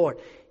feareth the Lord?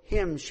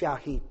 Him shall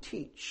He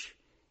teach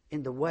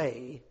in the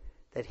way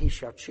that he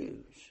shall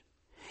choose.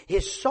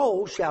 His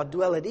soul shall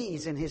dwell at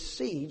ease, and his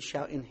seed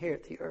shall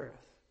inherit the earth.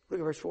 Look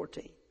at verse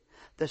 14.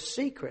 The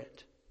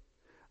secret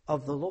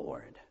of the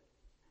Lord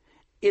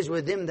is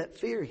with them that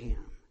fear Him,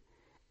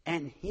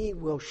 and He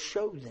will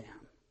show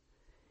them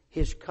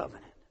His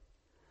covenant.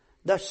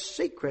 The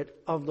secret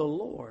of the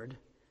Lord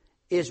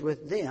is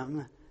with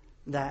them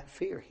that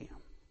fear Him.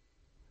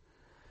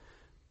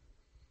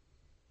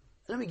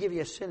 Let me give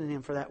you a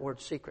synonym for that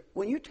word secret.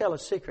 When you tell a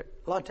secret,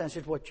 a lot of times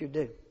here's what you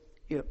do.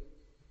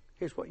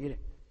 Here's what you do.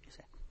 You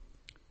say,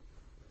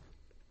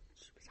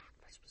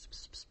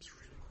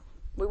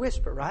 we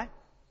whisper, right?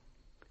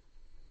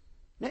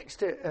 Next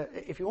to,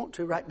 if you want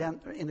to, write down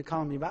in the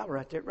column of your Bible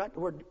right there, write the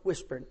word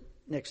whisper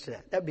next to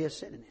that. That'd be a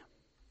synonym.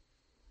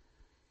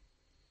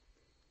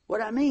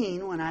 What I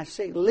mean when I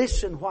say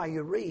listen while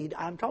you read,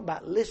 I'm talking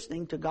about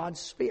listening to God's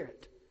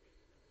Spirit,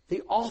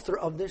 the author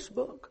of this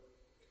book.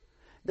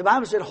 The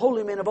Bible said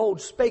holy men of old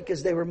spake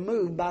as they were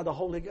moved by the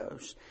Holy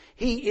Ghost.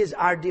 He is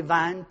our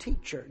divine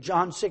teacher.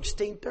 John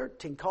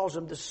 16:13 calls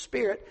Him the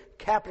Spirit,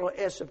 capital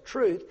S of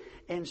truth,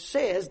 and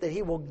says that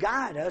He will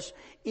guide us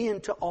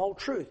into all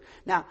truth.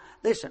 Now,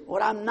 listen,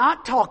 what I'm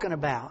not talking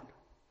about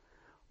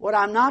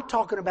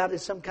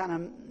is some kind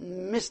of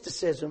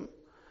mysticism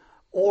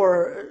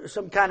or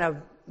some kind of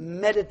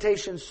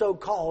meditation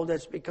so-called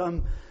that's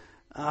become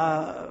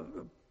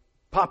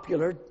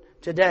popular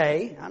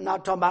today. I'm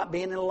not talking about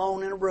being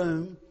alone in a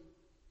room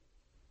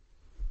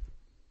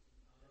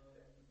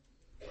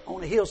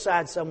on a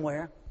hillside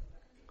somewhere,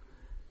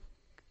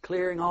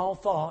 clearing all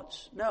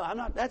thoughts. No, I'm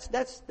not. That's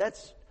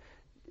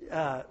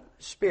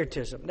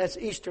spiritism. That's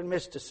Eastern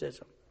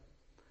mysticism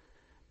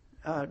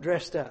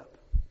dressed up.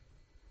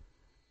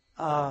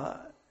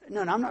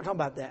 No, I'm not talking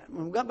about that.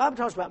 When the Bible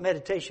talks about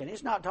meditation,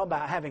 it's not talking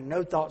about having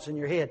no thoughts in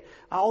your head.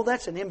 Oh,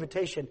 that's an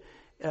invitation.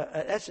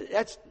 That's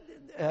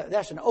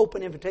an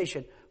open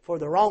invitation for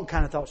the wrong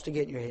kind of thoughts to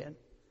get in your head.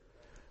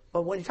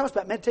 But when he talks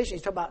about meditation,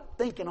 he's talking about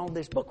thinking on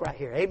this book right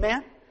here.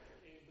 Amen?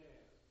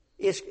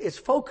 It's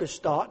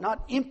focused thought,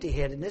 not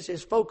empty-headedness.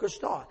 It's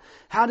focused thought.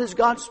 How does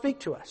God speak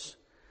to us?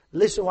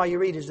 Listen while you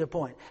read is the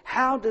point.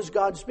 How does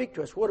God speak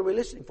to us? What are we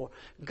listening for?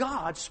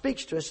 God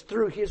speaks to us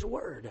through His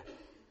Word.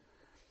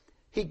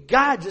 He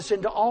guides us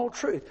into all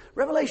truth.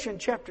 Revelation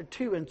chapter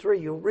 2 and 3,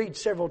 you'll read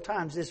several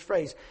times this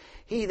phrase,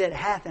 "He that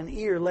hath an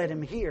ear, let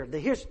him hear."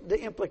 The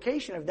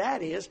implication of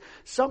that is,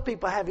 some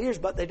people have ears,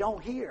 but they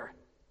don't hear.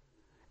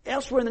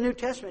 Elsewhere in the New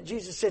Testament,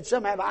 Jesus said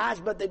some have eyes,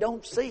 but they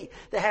don't see.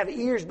 They have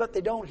ears, but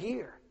they don't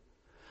hear.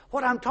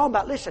 What I'm talking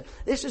about, listen,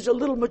 this is a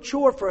little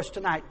mature for us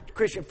tonight,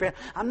 Christian friend.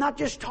 I'm not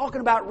just talking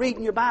about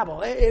reading your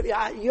Bible.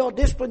 You ought to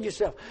discipline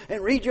yourself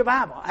and read your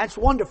Bible. That's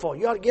wonderful.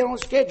 You ought to get on a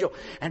schedule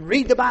and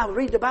read the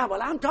Bible.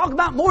 I'm talking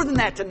about more than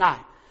that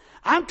tonight.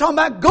 I'm talking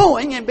about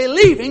going and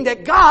believing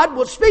that God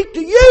will speak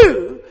to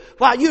you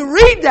while you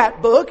read that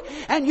book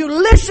and you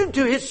listen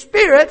to His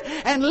Spirit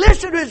and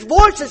listen to His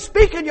voice and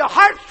speak in your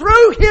heart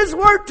through His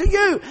Word to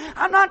you.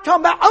 I'm not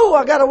talking about,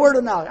 I got a word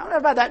of knowledge. I'm not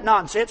about that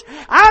nonsense.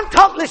 I'm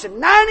talking,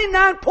 listen,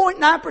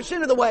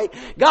 99.9% of the way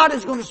God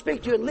is going to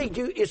speak to you and lead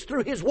you is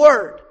through His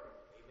Word.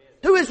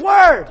 Through His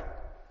Word.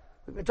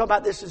 We've been talking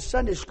about this in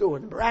Sunday school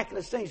and the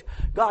miraculous things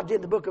God did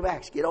in the book of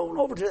Acts. Get on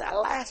over to that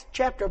last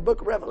chapter of the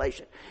book of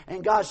Revelation.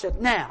 And God said,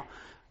 now,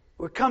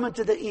 we're coming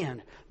to the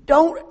end.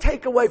 Don't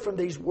take away from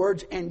these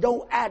words and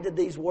don't add to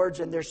these words.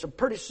 And there's some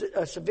pretty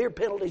severe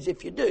penalties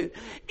if you do.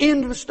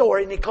 End of the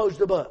story, and He closed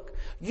the book.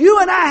 You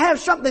and I have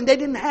something they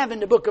didn't have in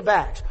the book of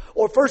Acts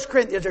or 1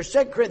 Corinthians or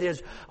 2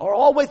 Corinthians or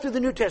all the way through the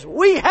New Testament.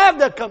 We have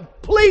the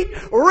complete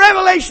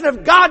revelation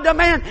of God to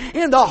man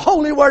in the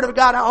holy Word of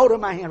God. I hold it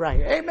in my hand right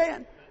here.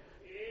 Amen.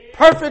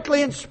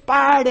 Perfectly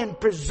inspired and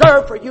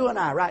preserved for you and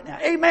I right now.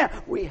 Amen.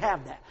 We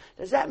have that.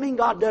 Does that mean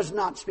God does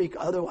not speak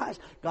otherwise?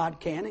 God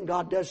can and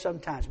God does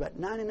sometimes. But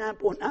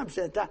 99.9% of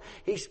the time,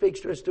 He speaks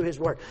to us through His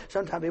Word.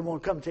 Sometimes He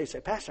won't come to you and say,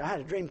 "Pastor, I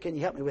had a dream. Can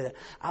you help me with it?"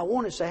 I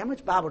want to say, how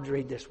much Bible did you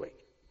read this week?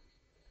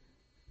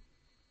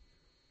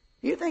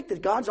 You think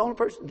that God's the only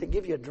person to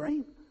give you a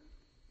dream?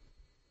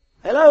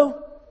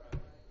 Hello?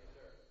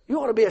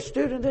 You ought to be a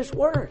student of this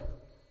Word.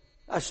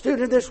 A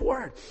student of this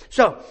Word.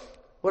 So,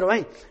 what do I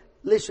mean?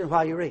 Listen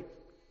while you read.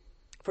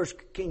 1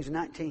 Kings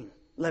 19,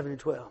 11 and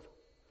 12.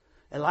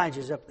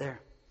 Elijah's up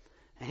there.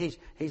 And he's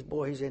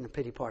in a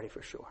pity party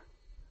for sure.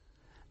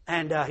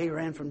 And he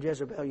ran from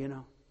Jezebel, you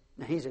know.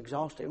 Now he's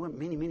exhausted. He went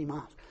many, many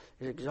miles.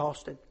 He's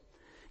exhausted.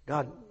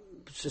 God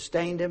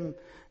sustained him,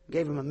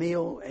 gave him a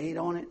meal, ate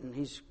on it, and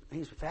he's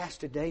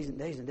fasted days and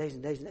days and days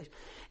and days and days.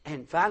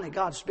 And finally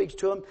God speaks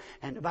to him,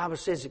 and the Bible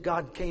says that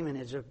God came in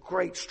as a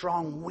great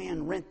strong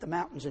wind, rent the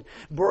mountains and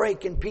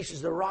break in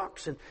pieces the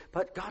rocks.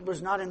 But God was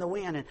not in the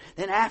wind. And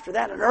then after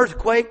that an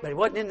earthquake, but He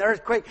wasn't in the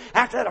earthquake.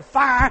 After that a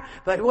fire,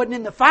 but He wasn't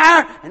in the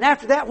fire. And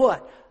after that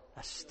what?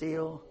 A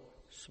still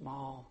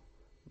small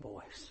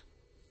voice.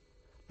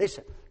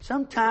 Listen,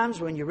 sometimes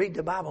when you read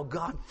the Bible,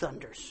 God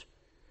thunders.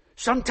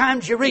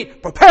 Sometimes you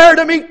read, "Prepare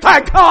to meet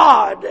thy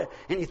God,"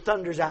 and He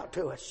thunders out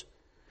to us.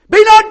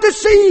 "Be not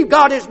deceived,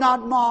 God is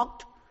not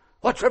mocked.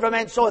 Whatsoever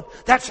man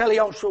soweth, that shall he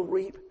also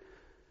reap.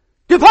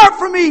 Depart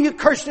from me, you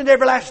cursed, into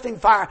everlasting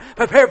fire,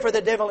 prepared for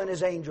the devil and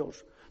his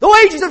angels. The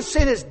wages of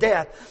sin is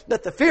death,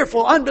 that the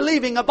fearful,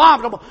 unbelieving,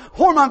 abominable,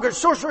 whoremongers,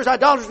 sorcerers,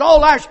 idolaters, and all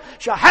liars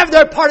shall have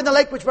their part in the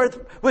lake which burneth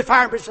with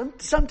fire and brimstone."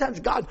 Sometimes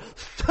God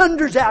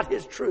thunders out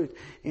His truth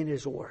in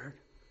His Word.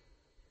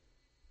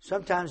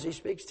 Sometimes He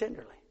speaks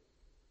tenderly.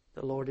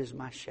 "The Lord is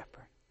my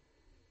shepherd.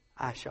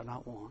 I shall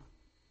not want.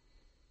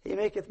 He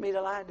maketh me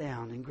to lie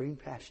down in green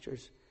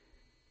pastures.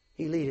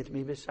 He leadeth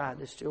me beside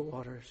the still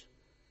waters.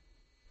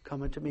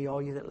 Come unto me,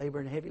 all you that labor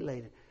and heavy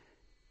laden,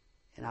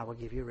 and I will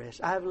give you rest.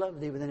 I have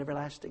loved thee with an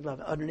everlasting love.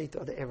 Underneath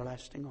are the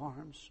everlasting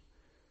arms."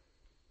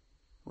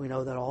 We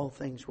know that all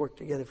things work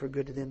together for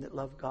good to them that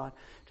love God,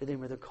 to them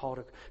who are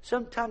called.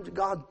 Sometimes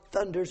God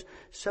thunders,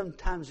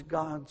 sometimes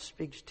God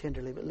speaks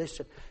tenderly. But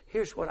listen,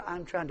 here's what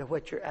I'm trying to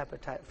whet your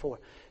appetite for.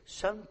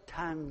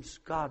 Sometimes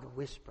God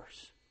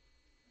whispers.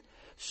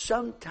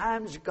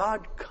 Sometimes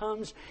God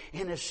comes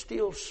in a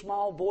still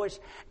small voice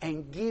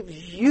and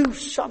gives you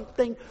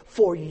something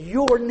for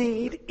your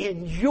need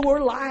in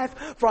your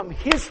life from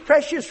His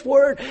precious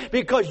Word,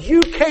 because you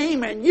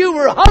came and you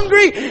were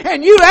hungry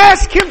and you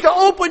asked Him to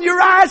open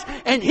your eyes,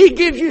 and He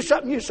gives you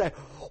something. You say,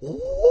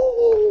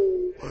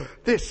 "Oh,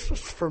 this is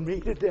for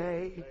me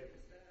today.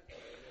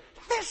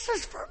 This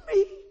is for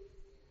me."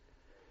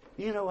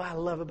 You know what I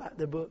love about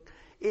the book?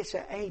 It's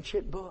an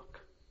ancient book.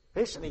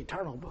 It's an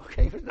eternal book.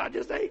 It's not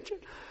just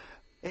ancient.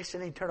 It's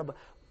an eternal book.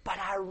 But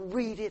I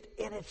read it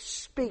and it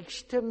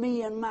speaks to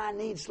me and my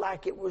needs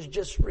like it was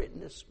just written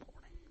this morning.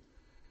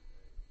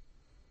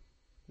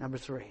 Number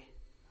 3.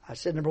 I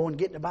said number 1,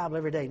 get in the Bible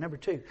every day. Number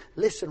 2,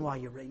 listen while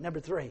you read. Number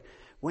 3,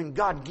 when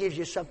God gives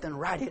you something,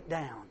 write it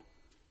down.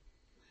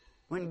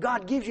 When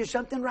God gives you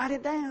something, write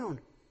it down.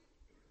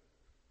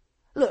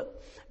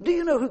 Look, do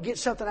you know who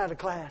gets something out of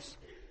class?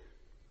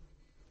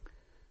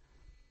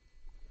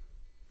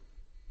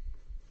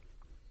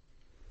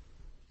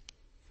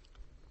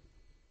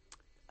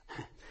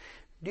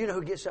 Do you know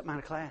who gets something out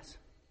of class?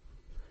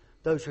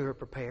 Those who are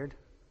prepared.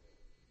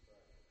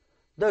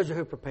 Those who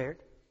are prepared.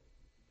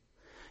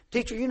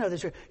 Teacher, you know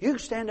this. You can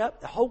stand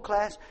up, the whole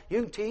class,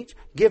 you can teach,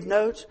 give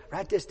notes,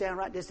 write this down,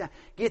 write this down.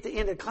 Get to the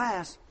end of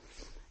class,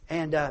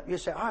 and you'll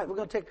say, all right, we're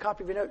going to take a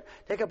copy of your notes.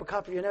 Take up a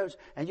copy of your notes,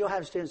 and you'll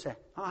have a student say,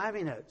 I don't have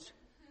any notes.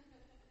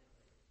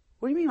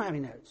 What do you mean you don't have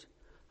any notes?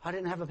 I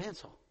didn't have a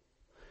pencil.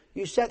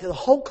 You sat through the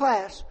whole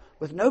class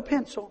with no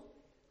pencil.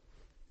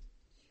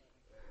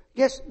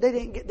 Guess they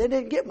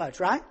didn't get much,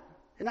 right?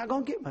 They're not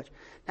going to get much.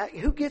 Now,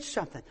 who gets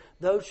something?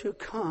 Those who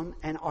come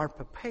and are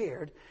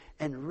prepared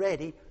and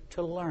ready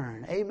to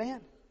learn.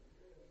 Amen?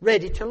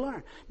 Ready to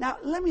learn. Now,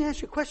 let me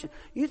ask you a question.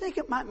 You think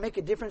it might make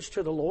a difference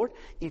to the Lord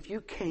if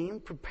you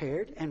came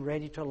prepared and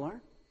ready to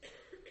learn?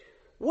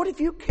 What if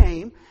you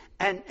came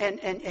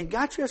and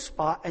got you a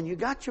spot and you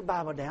got your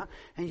Bible down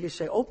and you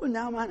say, open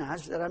now mine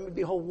eyes that I may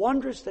behold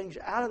wondrous things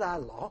out of thy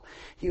law.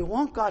 You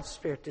want God's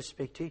Spirit to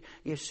speak to you.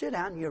 You sit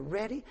down, you're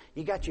ready.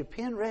 You got your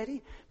pen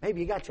ready.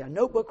 Maybe you got your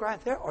notebook right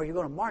there, or you're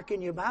going to mark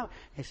in your Bible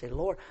and say,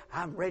 Lord,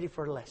 I'm ready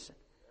for a lesson.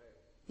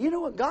 You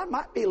know what? God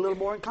might be a little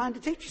more inclined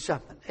to teach you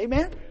something.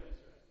 Amen?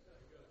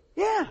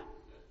 Yeah.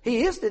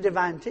 He is the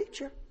divine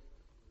teacher.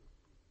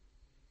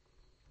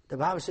 The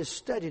Bible says,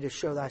 study to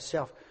show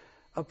thyself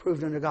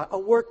approved unto God, a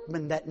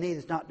workman that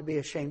needeth not to be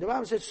ashamed. The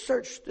Bible says,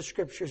 search the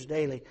Scriptures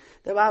daily.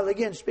 The Bible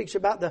again speaks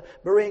about the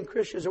Berean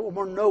Christians that were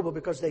more noble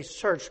because they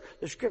searched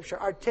the Scripture.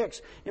 Our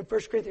text in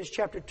 1 Corinthians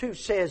chapter 2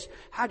 says,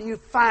 how do you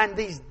find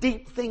these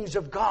deep things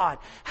of God?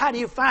 How do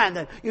you find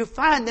them? You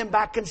find them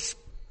by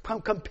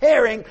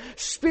comparing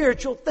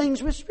spiritual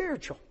things with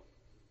spiritual.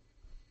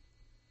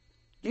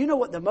 Do you know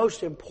what the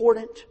most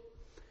important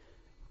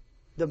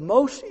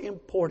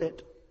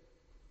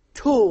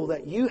tool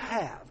that you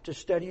have to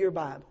study your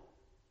Bible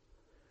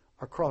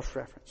are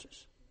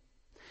cross-references?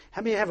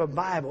 How many have a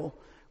Bible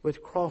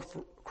with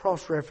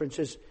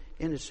cross-references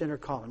in the center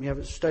column? You have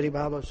a study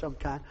Bible of some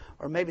kind,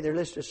 or maybe they're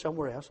listed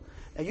somewhere else.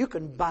 Now you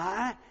can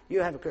buy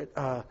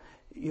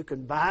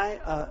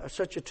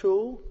such a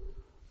tool,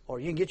 or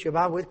you can get your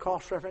Bible with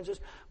cross-references.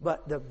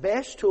 But the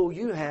best tool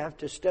you have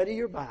to study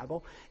your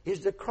Bible is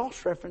the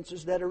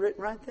cross-references that are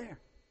written right there.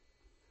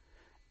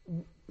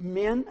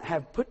 Men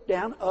have put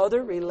down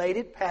other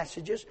related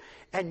passages,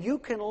 and you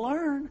can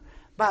learn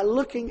by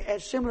looking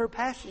at similar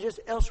passages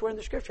elsewhere in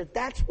the Scripture.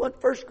 That's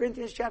what 1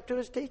 Corinthians chapter 2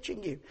 is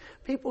teaching you.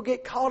 People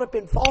get caught up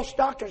in false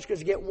doctrines because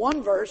you get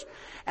one verse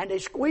and they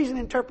squeeze an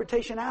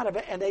interpretation out of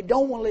it and they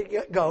don't want to let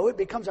it go. It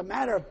becomes a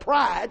matter of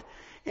pride.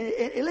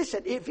 And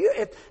listen,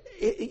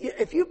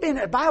 if you've been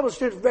a Bible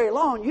student for very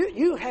long,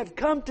 you have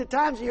come to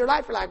times in your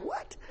life where you're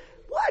like,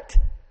 what?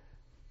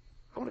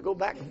 I want to go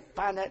back and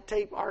find that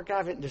tape,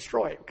 archive it, and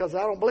destroy it because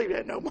I don't believe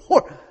that no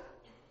more.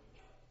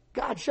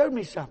 God showed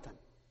me something.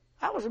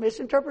 That was a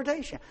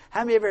misinterpretation.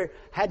 How many ever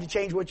had to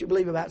change what you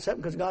believe about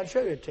something because God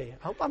showed it to you?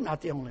 I hope I'm not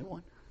the only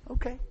one.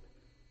 Okay.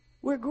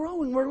 We're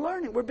growing. We're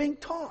learning. We're being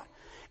taught.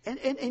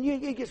 And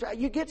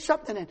you get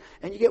something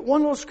and you get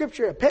one little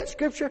scripture, a pet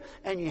scripture,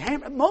 and you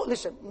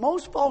listen,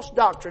 most false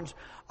doctrines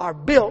are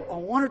built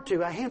on one or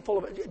two, a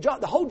handful of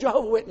the whole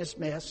Jehovah's Witness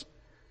mess.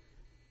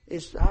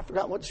 I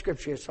forgot what the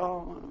scripture is,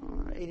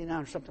 Psalm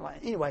 89 or something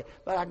like that. Anyway,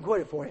 but I can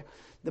quote it for you.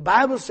 The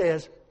Bible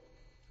says,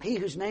 he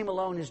whose name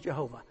alone is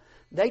Jehovah.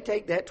 They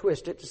take that,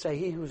 twist it to say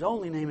he whose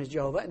only name is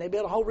Jehovah, and they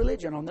build a whole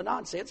religion on the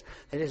nonsense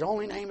that his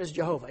only name is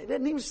Jehovah. It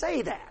didn't even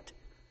say that.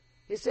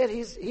 It said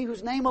he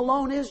whose name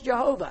alone is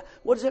Jehovah.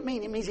 What does it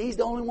mean? It means he's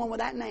the only one with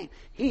that name.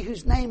 He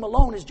whose name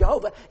alone is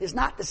Jehovah is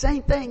not the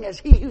same thing as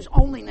he whose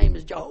only name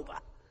is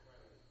Jehovah.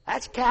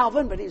 That's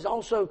Calvin, but he's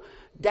also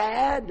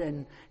Dad,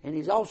 and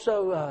he's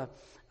also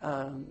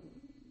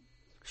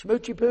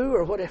Schmoochy Poo,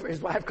 or whatever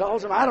his wife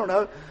calls him. I don't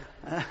know.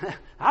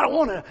 I don't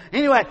want to.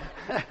 Anyway,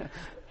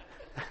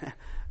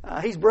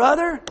 he's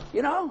brother,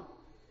 you know.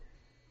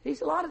 He's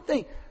a lot of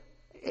things.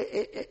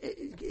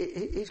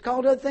 He's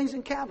called other things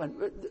in Calvin.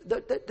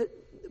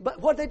 But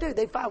what do,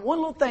 they find one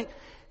little thing.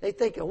 They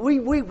think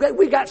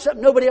we got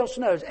something nobody else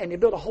knows, and they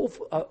build a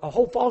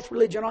whole false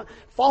religion on.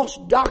 False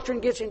doctrine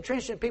gets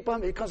entrenched in people,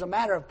 and it becomes a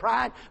matter of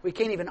pride. We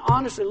can't even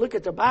honestly look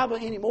at the Bible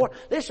anymore.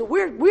 Listen,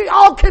 we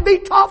all can be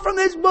taught from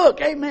this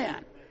book,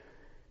 amen.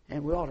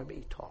 And we ought to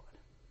be taught.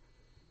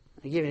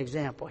 I'll give you an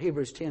example.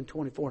 Hebrews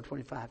 10:24 and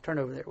 25. Turn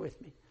over there with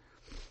me.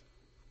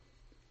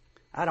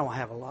 I don't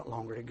have a lot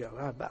longer to go.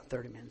 I have about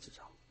 30 minutes is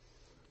all.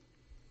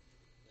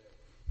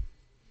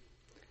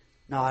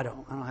 No, I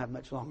don't. I don't have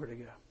much longer to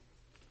go.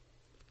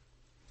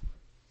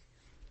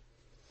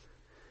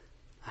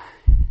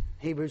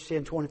 Hebrews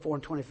 10, 24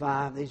 and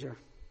 25. These are,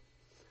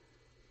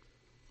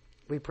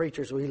 we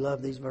preachers, we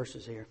love these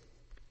verses here.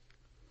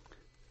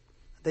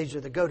 These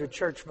are the go to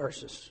church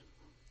verses.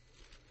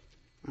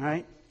 All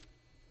right?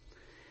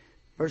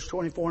 Verse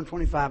 24 and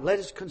 25. Let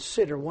us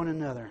consider one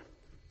another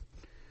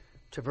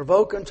to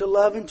provoke unto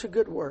love and to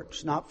good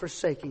works, not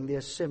forsaking the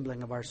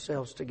assembling of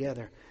ourselves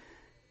together,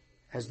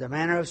 as the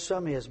manner of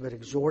some is, but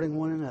exhorting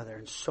one another,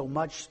 and so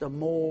much the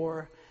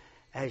more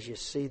as you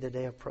see the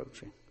day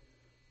approaching.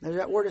 There's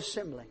that word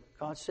assembling.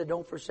 God said,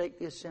 don't forsake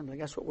the assembling.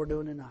 That's what we're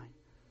doing tonight.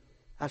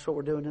 That's what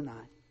we're doing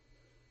tonight.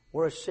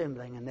 We're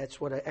assembling, and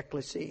that's what an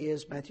ecclesia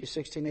is. Matthew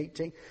 16,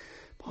 18.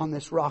 Upon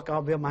this rock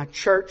I'll build my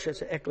church.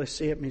 That's an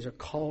ecclesia. It means a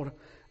called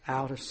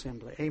out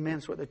assembly. Amen.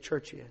 That's what the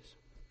church is.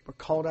 We're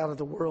called out of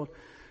the world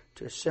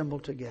to assemble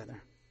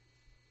together.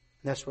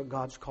 That's what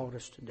God's called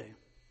us to do.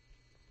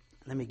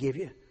 Let me give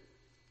you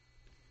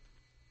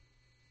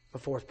the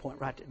fourth point.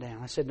 Write it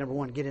down. I said, number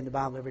one, get in the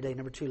Bible every day.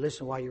 Number two,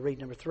 listen while you read.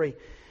 Number three,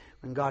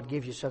 when God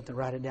gives you something,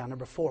 write it down.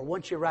 Number four,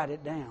 once you write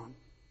it down,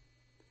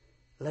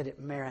 let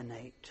it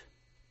marinate.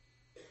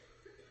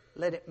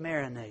 Let it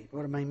marinate.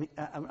 What am I mean?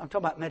 I'm talking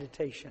about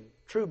meditation,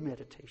 true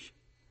meditation.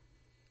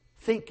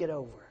 Think it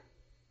over.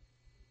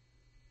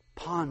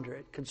 Ponder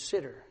it.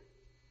 Consider.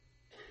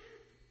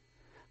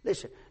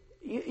 Listen,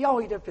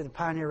 y'all eat up at the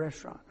Pioneer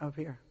Restaurant up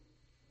here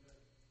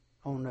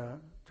on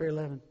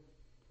 311.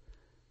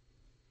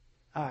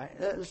 All right,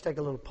 let's take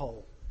a little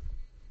poll.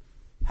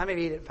 How many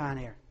of you eat at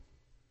Pioneer?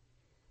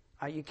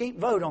 All right, you can't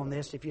vote on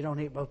this if you don't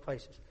eat both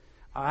places.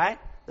 All right,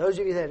 those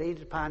of you that eat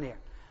at Pioneer.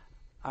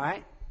 All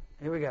right,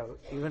 here we go.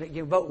 You're going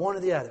to vote one or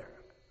the other.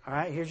 All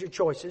right, here's your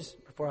choices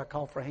before I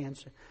call for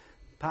hands.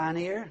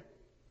 Pioneer,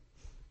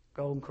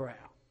 Golden Corral.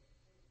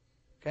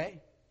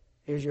 Okay,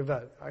 here's your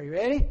vote. Are you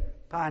ready?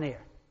 Pioneer.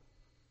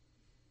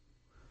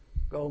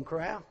 Golden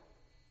Corral?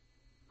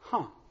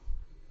 Huh.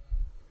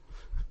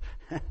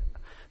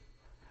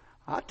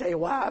 I'll tell you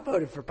why I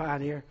voted for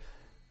Pioneer.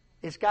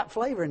 It's got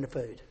flavor in the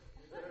food.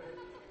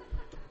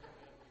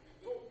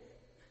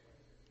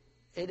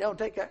 It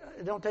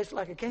don't taste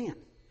like a can.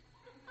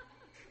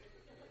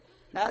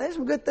 Now there's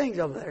some good things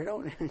over there,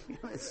 don't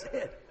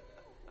it?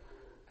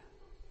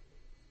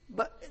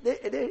 But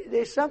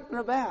there's something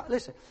about,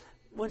 listen,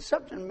 when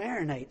something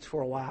marinates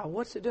for a while,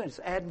 what's it doing? It's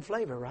adding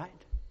flavor, right?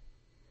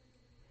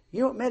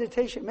 You know what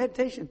meditation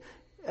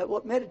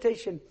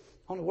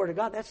on the Word of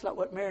God, that's not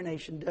what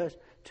marination does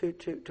to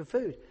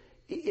food.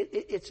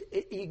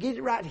 You get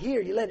it right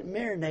here, you let it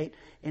marinate,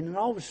 and then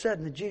all of a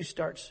sudden the juice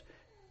starts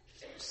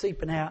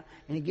seeping out,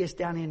 and it gets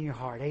down in your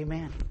heart.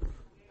 Amen.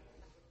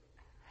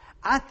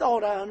 I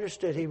thought I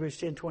understood Hebrews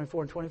 10,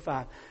 24 and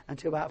 25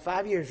 until about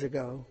 5 years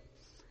ago,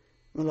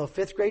 when a little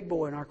fifth grade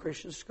boy in our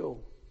Christian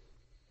school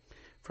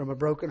from a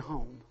broken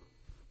home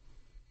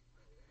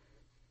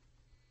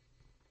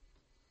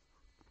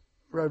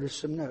wrote us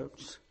some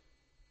notes.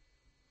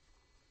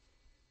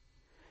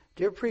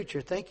 Dear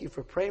preacher, thank you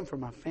for praying for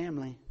my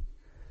family.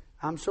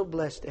 I'm so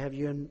blessed to have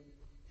you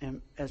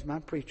and as my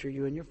preacher.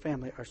 You and your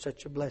family are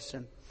such a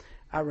blessing.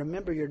 I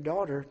remember your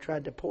daughter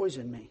tried to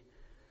poison me.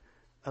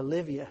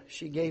 Olivia,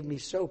 she gave me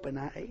soap and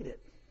I ate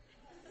it.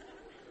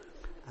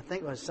 I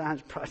think it was a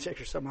science project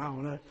or something, I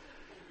don't know.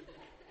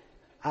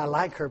 I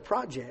like her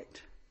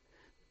project.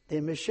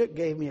 Then Miss Shook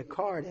gave me a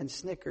card and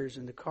Snickers,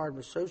 and the card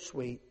was so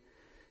sweet.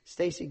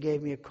 Stacy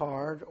gave me a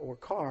card or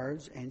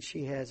cards, and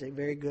she has a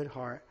very good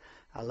heart.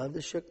 I love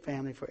the Shook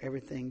family for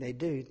everything they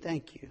do.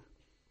 Thank you.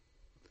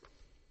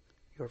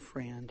 Your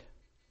friend.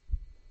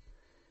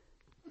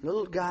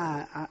 Little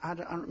guy, I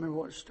don't remember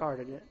what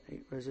started it.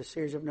 It was a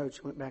series of notes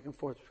that went back and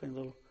forth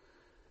between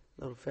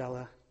little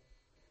fella.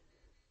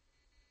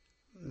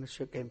 Miss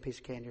Shook gave him a piece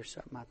of candy or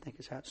something, I think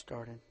is how it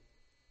started.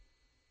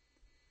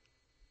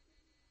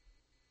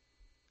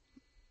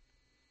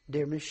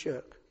 Dear Miss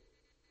Shook,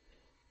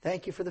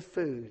 thank you for the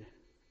food.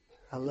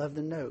 I love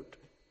the note.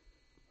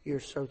 You're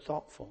so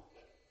thoughtful.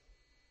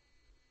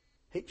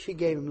 She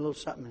gave him a little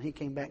something, and he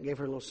came back and gave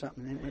her a little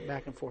something, and it went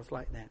back and forth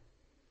like that.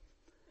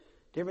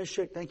 Dear Miss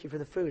Shook, thank you for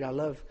the food. I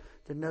love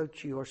the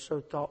note. You are so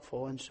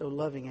thoughtful and so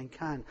loving and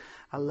kind.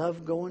 I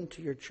love going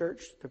to your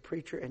church, the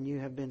preacher, and you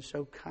have been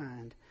so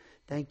kind.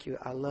 Thank you.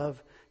 I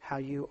love how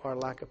you are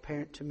like a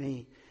parent to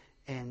me,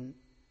 and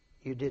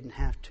you didn't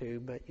have to,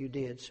 but you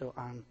did, so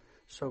I'm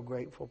so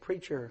grateful.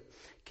 Preacher,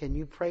 can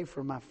you pray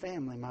for my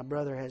family? My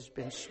brother has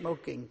been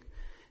smoking,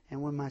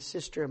 and when my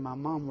sister and my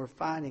mom were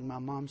fighting, my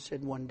mom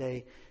said one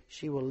day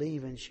she will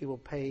leave and she will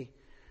pay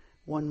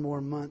one more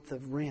month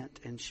of rent,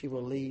 and she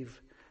will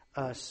leave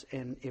us,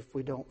 and if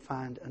we don't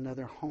find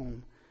another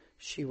home,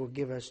 she will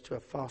give us to a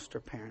foster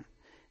parent.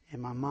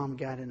 And my mom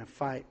got in a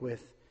fight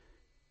with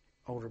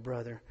older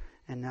brother,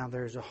 and now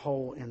there's a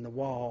hole in the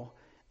wall,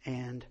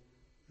 and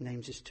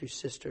names his two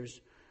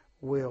sisters,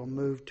 will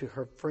move to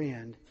her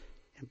friend,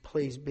 and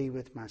please be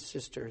with my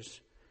sister's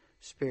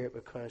spirit,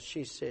 because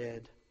she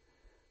said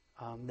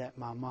that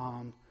my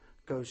mom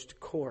goes to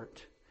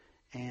court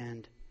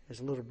and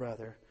his little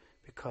brother,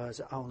 because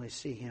I only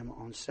see him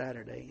on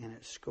Saturday and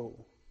at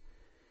school.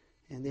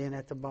 And then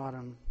at the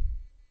bottom,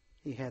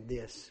 he had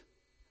this.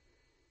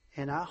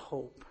 And I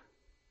hope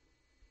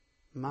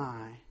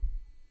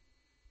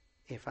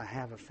if I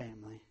have a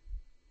family,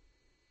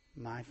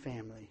 my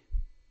family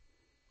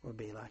will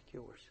be like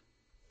yours.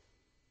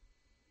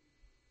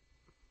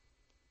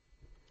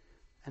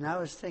 And I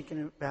was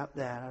thinking about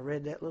that. I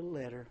read that little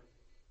letter,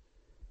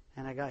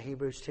 and I got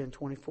Hebrews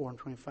 10:24 and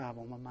 25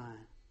 on my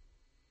mind.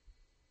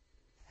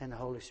 And the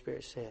Holy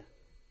Spirit said,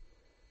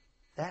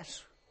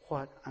 that's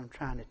what I'm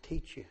trying to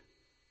teach you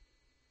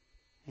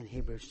in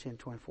Hebrews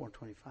 10:24 and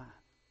 25.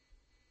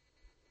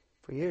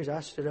 For years I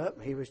stood up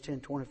in Hebrews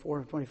 10:24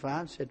 and 25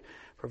 and said,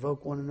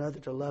 provoke one another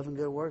to love and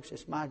good works.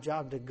 It's my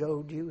job to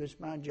goad you. It's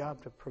my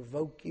job to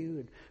provoke you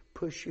and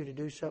push you to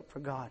do something for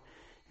God.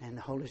 And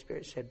the Holy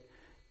Spirit said,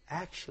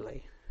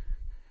 actually,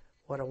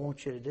 what I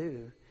want you to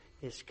do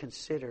is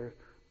consider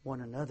one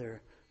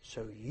another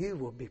so you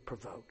will be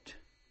provoked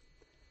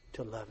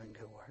to love and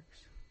good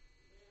works.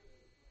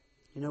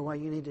 You know why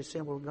you need to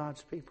assemble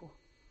God's people?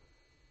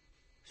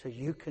 So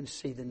you can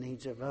see the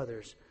needs of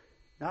others.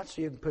 Not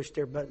so you can push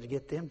their buttons to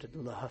get them to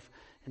love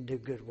and do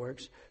good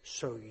works.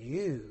 So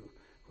you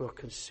will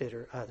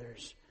consider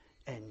others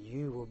and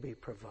you will be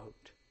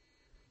provoked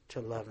to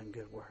love and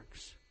good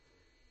works.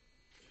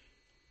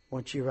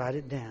 Once you write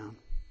it down,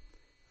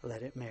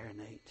 let it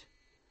marinate.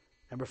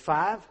 Number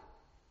 5,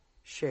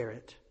 share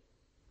it.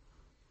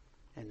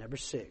 And number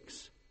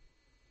 6,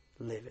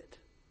 live it.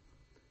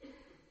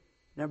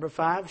 Number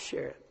 5,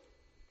 share it.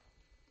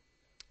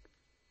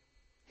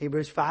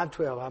 Hebrews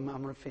 5:12, I'm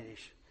going to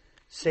finish.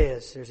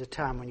 Says there's a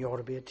time when you ought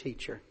to be a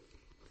teacher.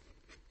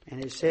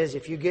 And it says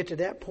if you get to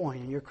that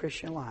point in your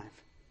Christian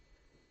life.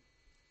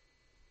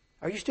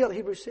 Are you still at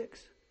Hebrews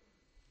 6?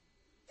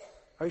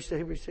 Are you still at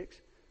Hebrews 6?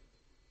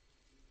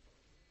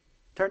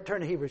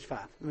 Turn to Hebrews 5.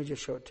 Let me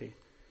just show it to you.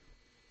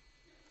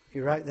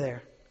 You're right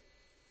there.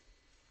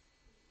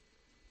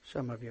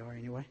 Some of you are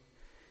anyway.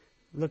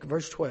 Look at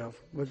verse 12.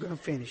 We're going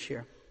to finish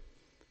here.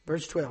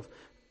 Verse 12.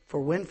 For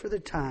when for the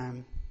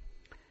time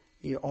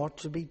you ought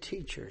to be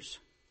teachers,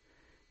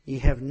 ye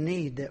have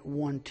need that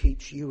one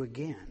teach you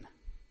again,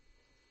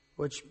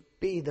 which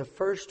be the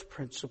first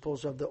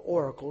principles of the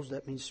oracles,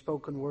 that means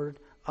spoken word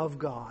of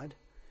God,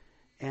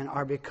 and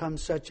are become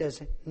such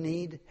as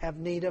have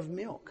need of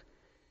milk,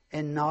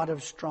 and not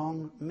of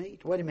strong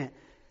meat. Wait a minute.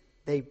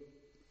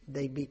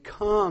 They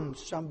become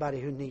somebody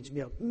who needs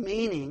milk.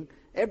 Meaning,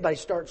 everybody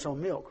starts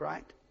on milk,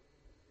 right?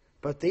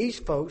 But these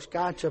folks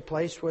got to a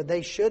place where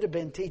they should have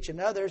been teaching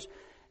others,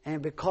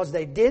 and because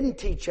they didn't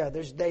teach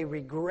others, they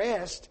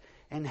regressed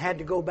and had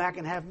to go back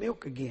and have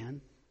milk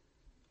again,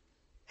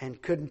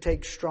 and couldn't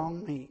take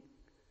strong meat.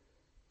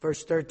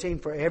 Verse 13,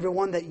 for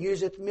everyone that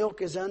useth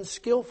milk is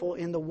unskillful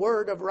in the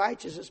word of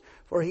righteousness,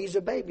 for he's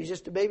a baby, he's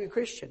just a baby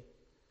Christian.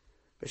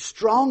 But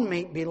strong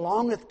meat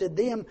belongeth to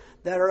them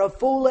that are of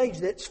full age,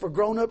 that's for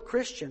grown-up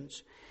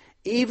Christians,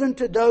 even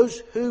to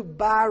those who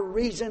by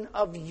reason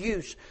of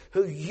use,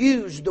 who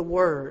use the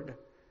word,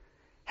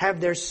 have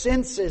their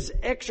senses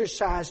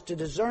exercised to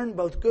discern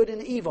both good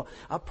and evil.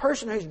 A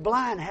person who's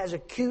blind has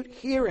acute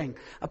hearing.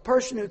 A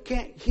person who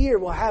can't hear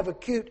will have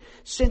acute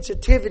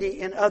sensitivity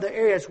in other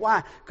areas.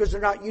 Why? Because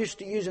they're not used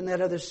to using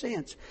that other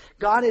sense.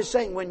 God is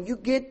saying when you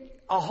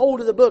get a hold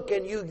of the book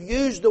and you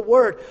use the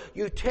word,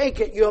 you take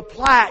it, you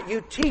apply it,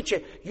 you teach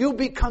it, you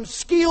become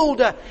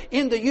skilled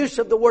in the use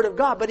of the word of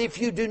God. But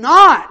if you do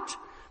not,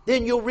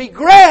 then you'll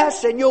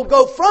regress and you'll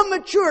go from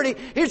maturity.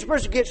 Here's a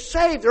person gets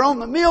saved, they're on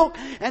the milk,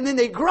 and then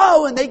they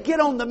grow and they get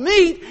on the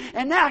meat,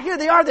 and now here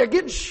they are, they're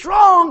getting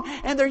strong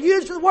and they're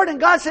using the word, and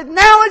God said,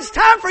 now it's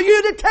time for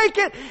you to take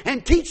it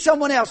and teach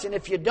someone else. And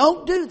if you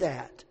don't do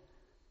that,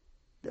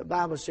 the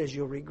Bible says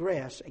you'll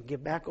regress and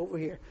get back over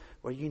here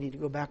where you need to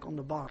go back on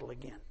the bottle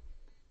again.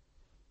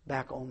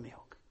 Back on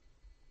milk.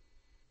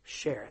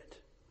 Share it.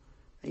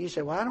 And you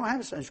say, well, I don't have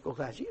a Sunday school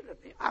class.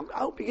 I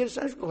hope you get a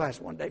Sunday school class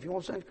one day. If you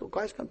want a Sunday school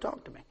class, come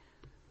talk to me.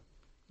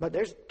 But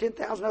there's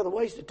 10,000 other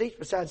ways to teach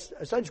besides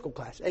a Sunday school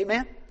class.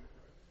 Amen?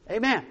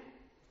 Amen.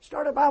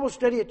 Start a Bible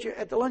study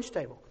at the lunch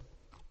table.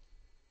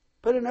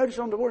 Put a notice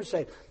on the board and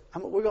say,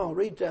 we're going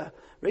to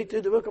read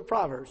through the book of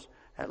Proverbs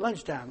at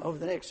lunchtime over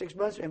the next 6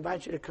 months. I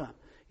invite you to come.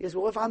 He says,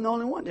 well, if I'm the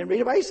only one, then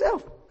read it by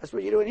yourself. That's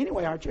what you're doing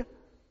anyway, aren't you?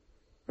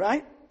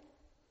 Right?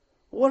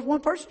 Well, what if one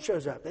person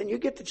shows up? Then you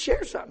get to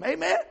share something.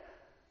 Amen?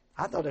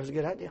 I thought that was a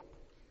good idea.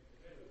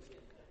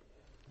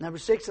 Number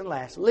 6 and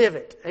last. Live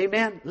it.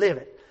 Amen? Live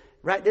it.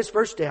 Write this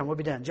verse down. We'll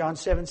be done. John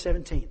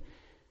 7:17.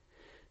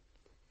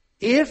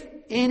 If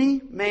any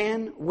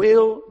man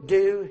will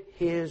do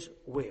his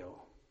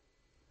will,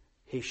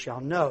 he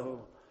shall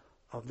know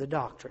of the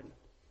doctrine,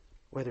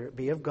 whether it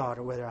be of God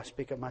or whether I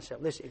speak of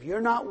myself. Listen, if you're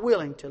not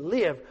willing to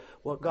live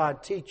what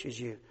God teaches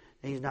you,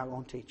 then He's not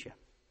going to teach you.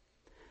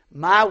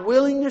 My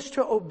willingness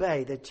to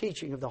obey the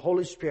teaching of the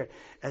Holy Spirit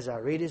as I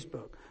read His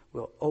book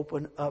will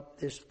open up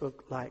this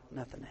book like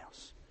nothing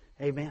else.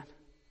 Amen?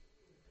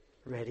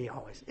 Ready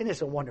always. And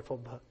it's a wonderful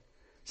book.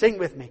 Sing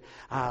with me.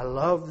 I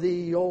love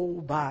the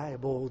old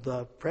Bible,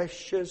 the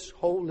precious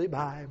holy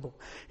Bible.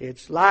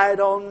 Its light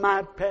on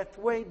my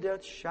pathway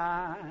doth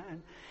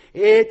shine.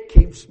 It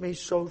keeps me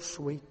so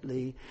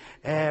sweetly,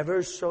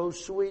 ever so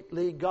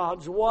sweetly,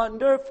 God's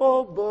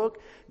wonderful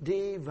book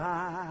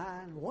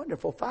divine.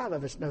 Wonderful. 5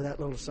 of us know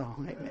that little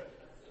song. Amen.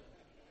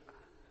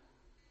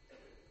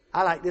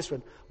 I like this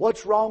one.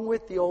 What's wrong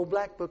with the old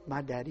black book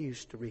my daddy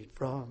used to read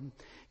from?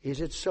 Is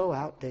it so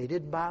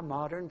outdated by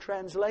modern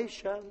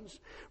translations?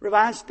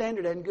 Revised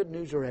Standard and Good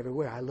News are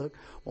everywhere I look.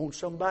 Won't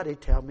somebody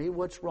tell me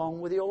what's wrong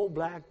with the old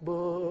black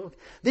book?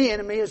 The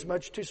enemy is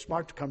much too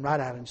smart to come right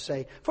out and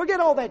say, forget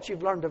all that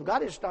you've learned of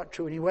God. It's not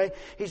true anyway.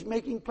 He's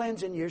making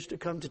plans in years to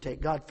come to take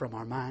God from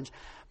our minds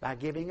by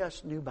giving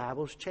us new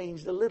Bibles,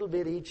 changed a little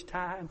bit each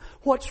time.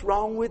 What's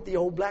wrong with the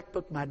old black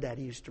book my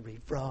daddy used to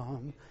read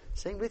from?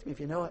 Sing with me if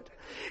you know it.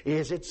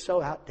 Is it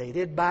so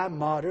outdated by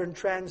modern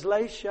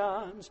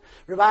translations?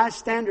 Revised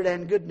Standard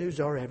and Good News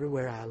are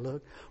everywhere I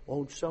look.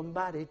 Won't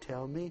somebody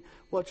tell me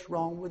what's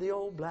wrong with the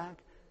old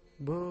black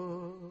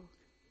book?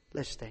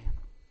 Let's stand.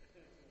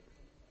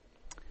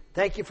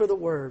 Thank you for the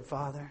Word,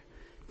 Father.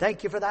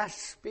 Thank you for Thy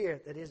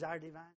Spirit that is our divine.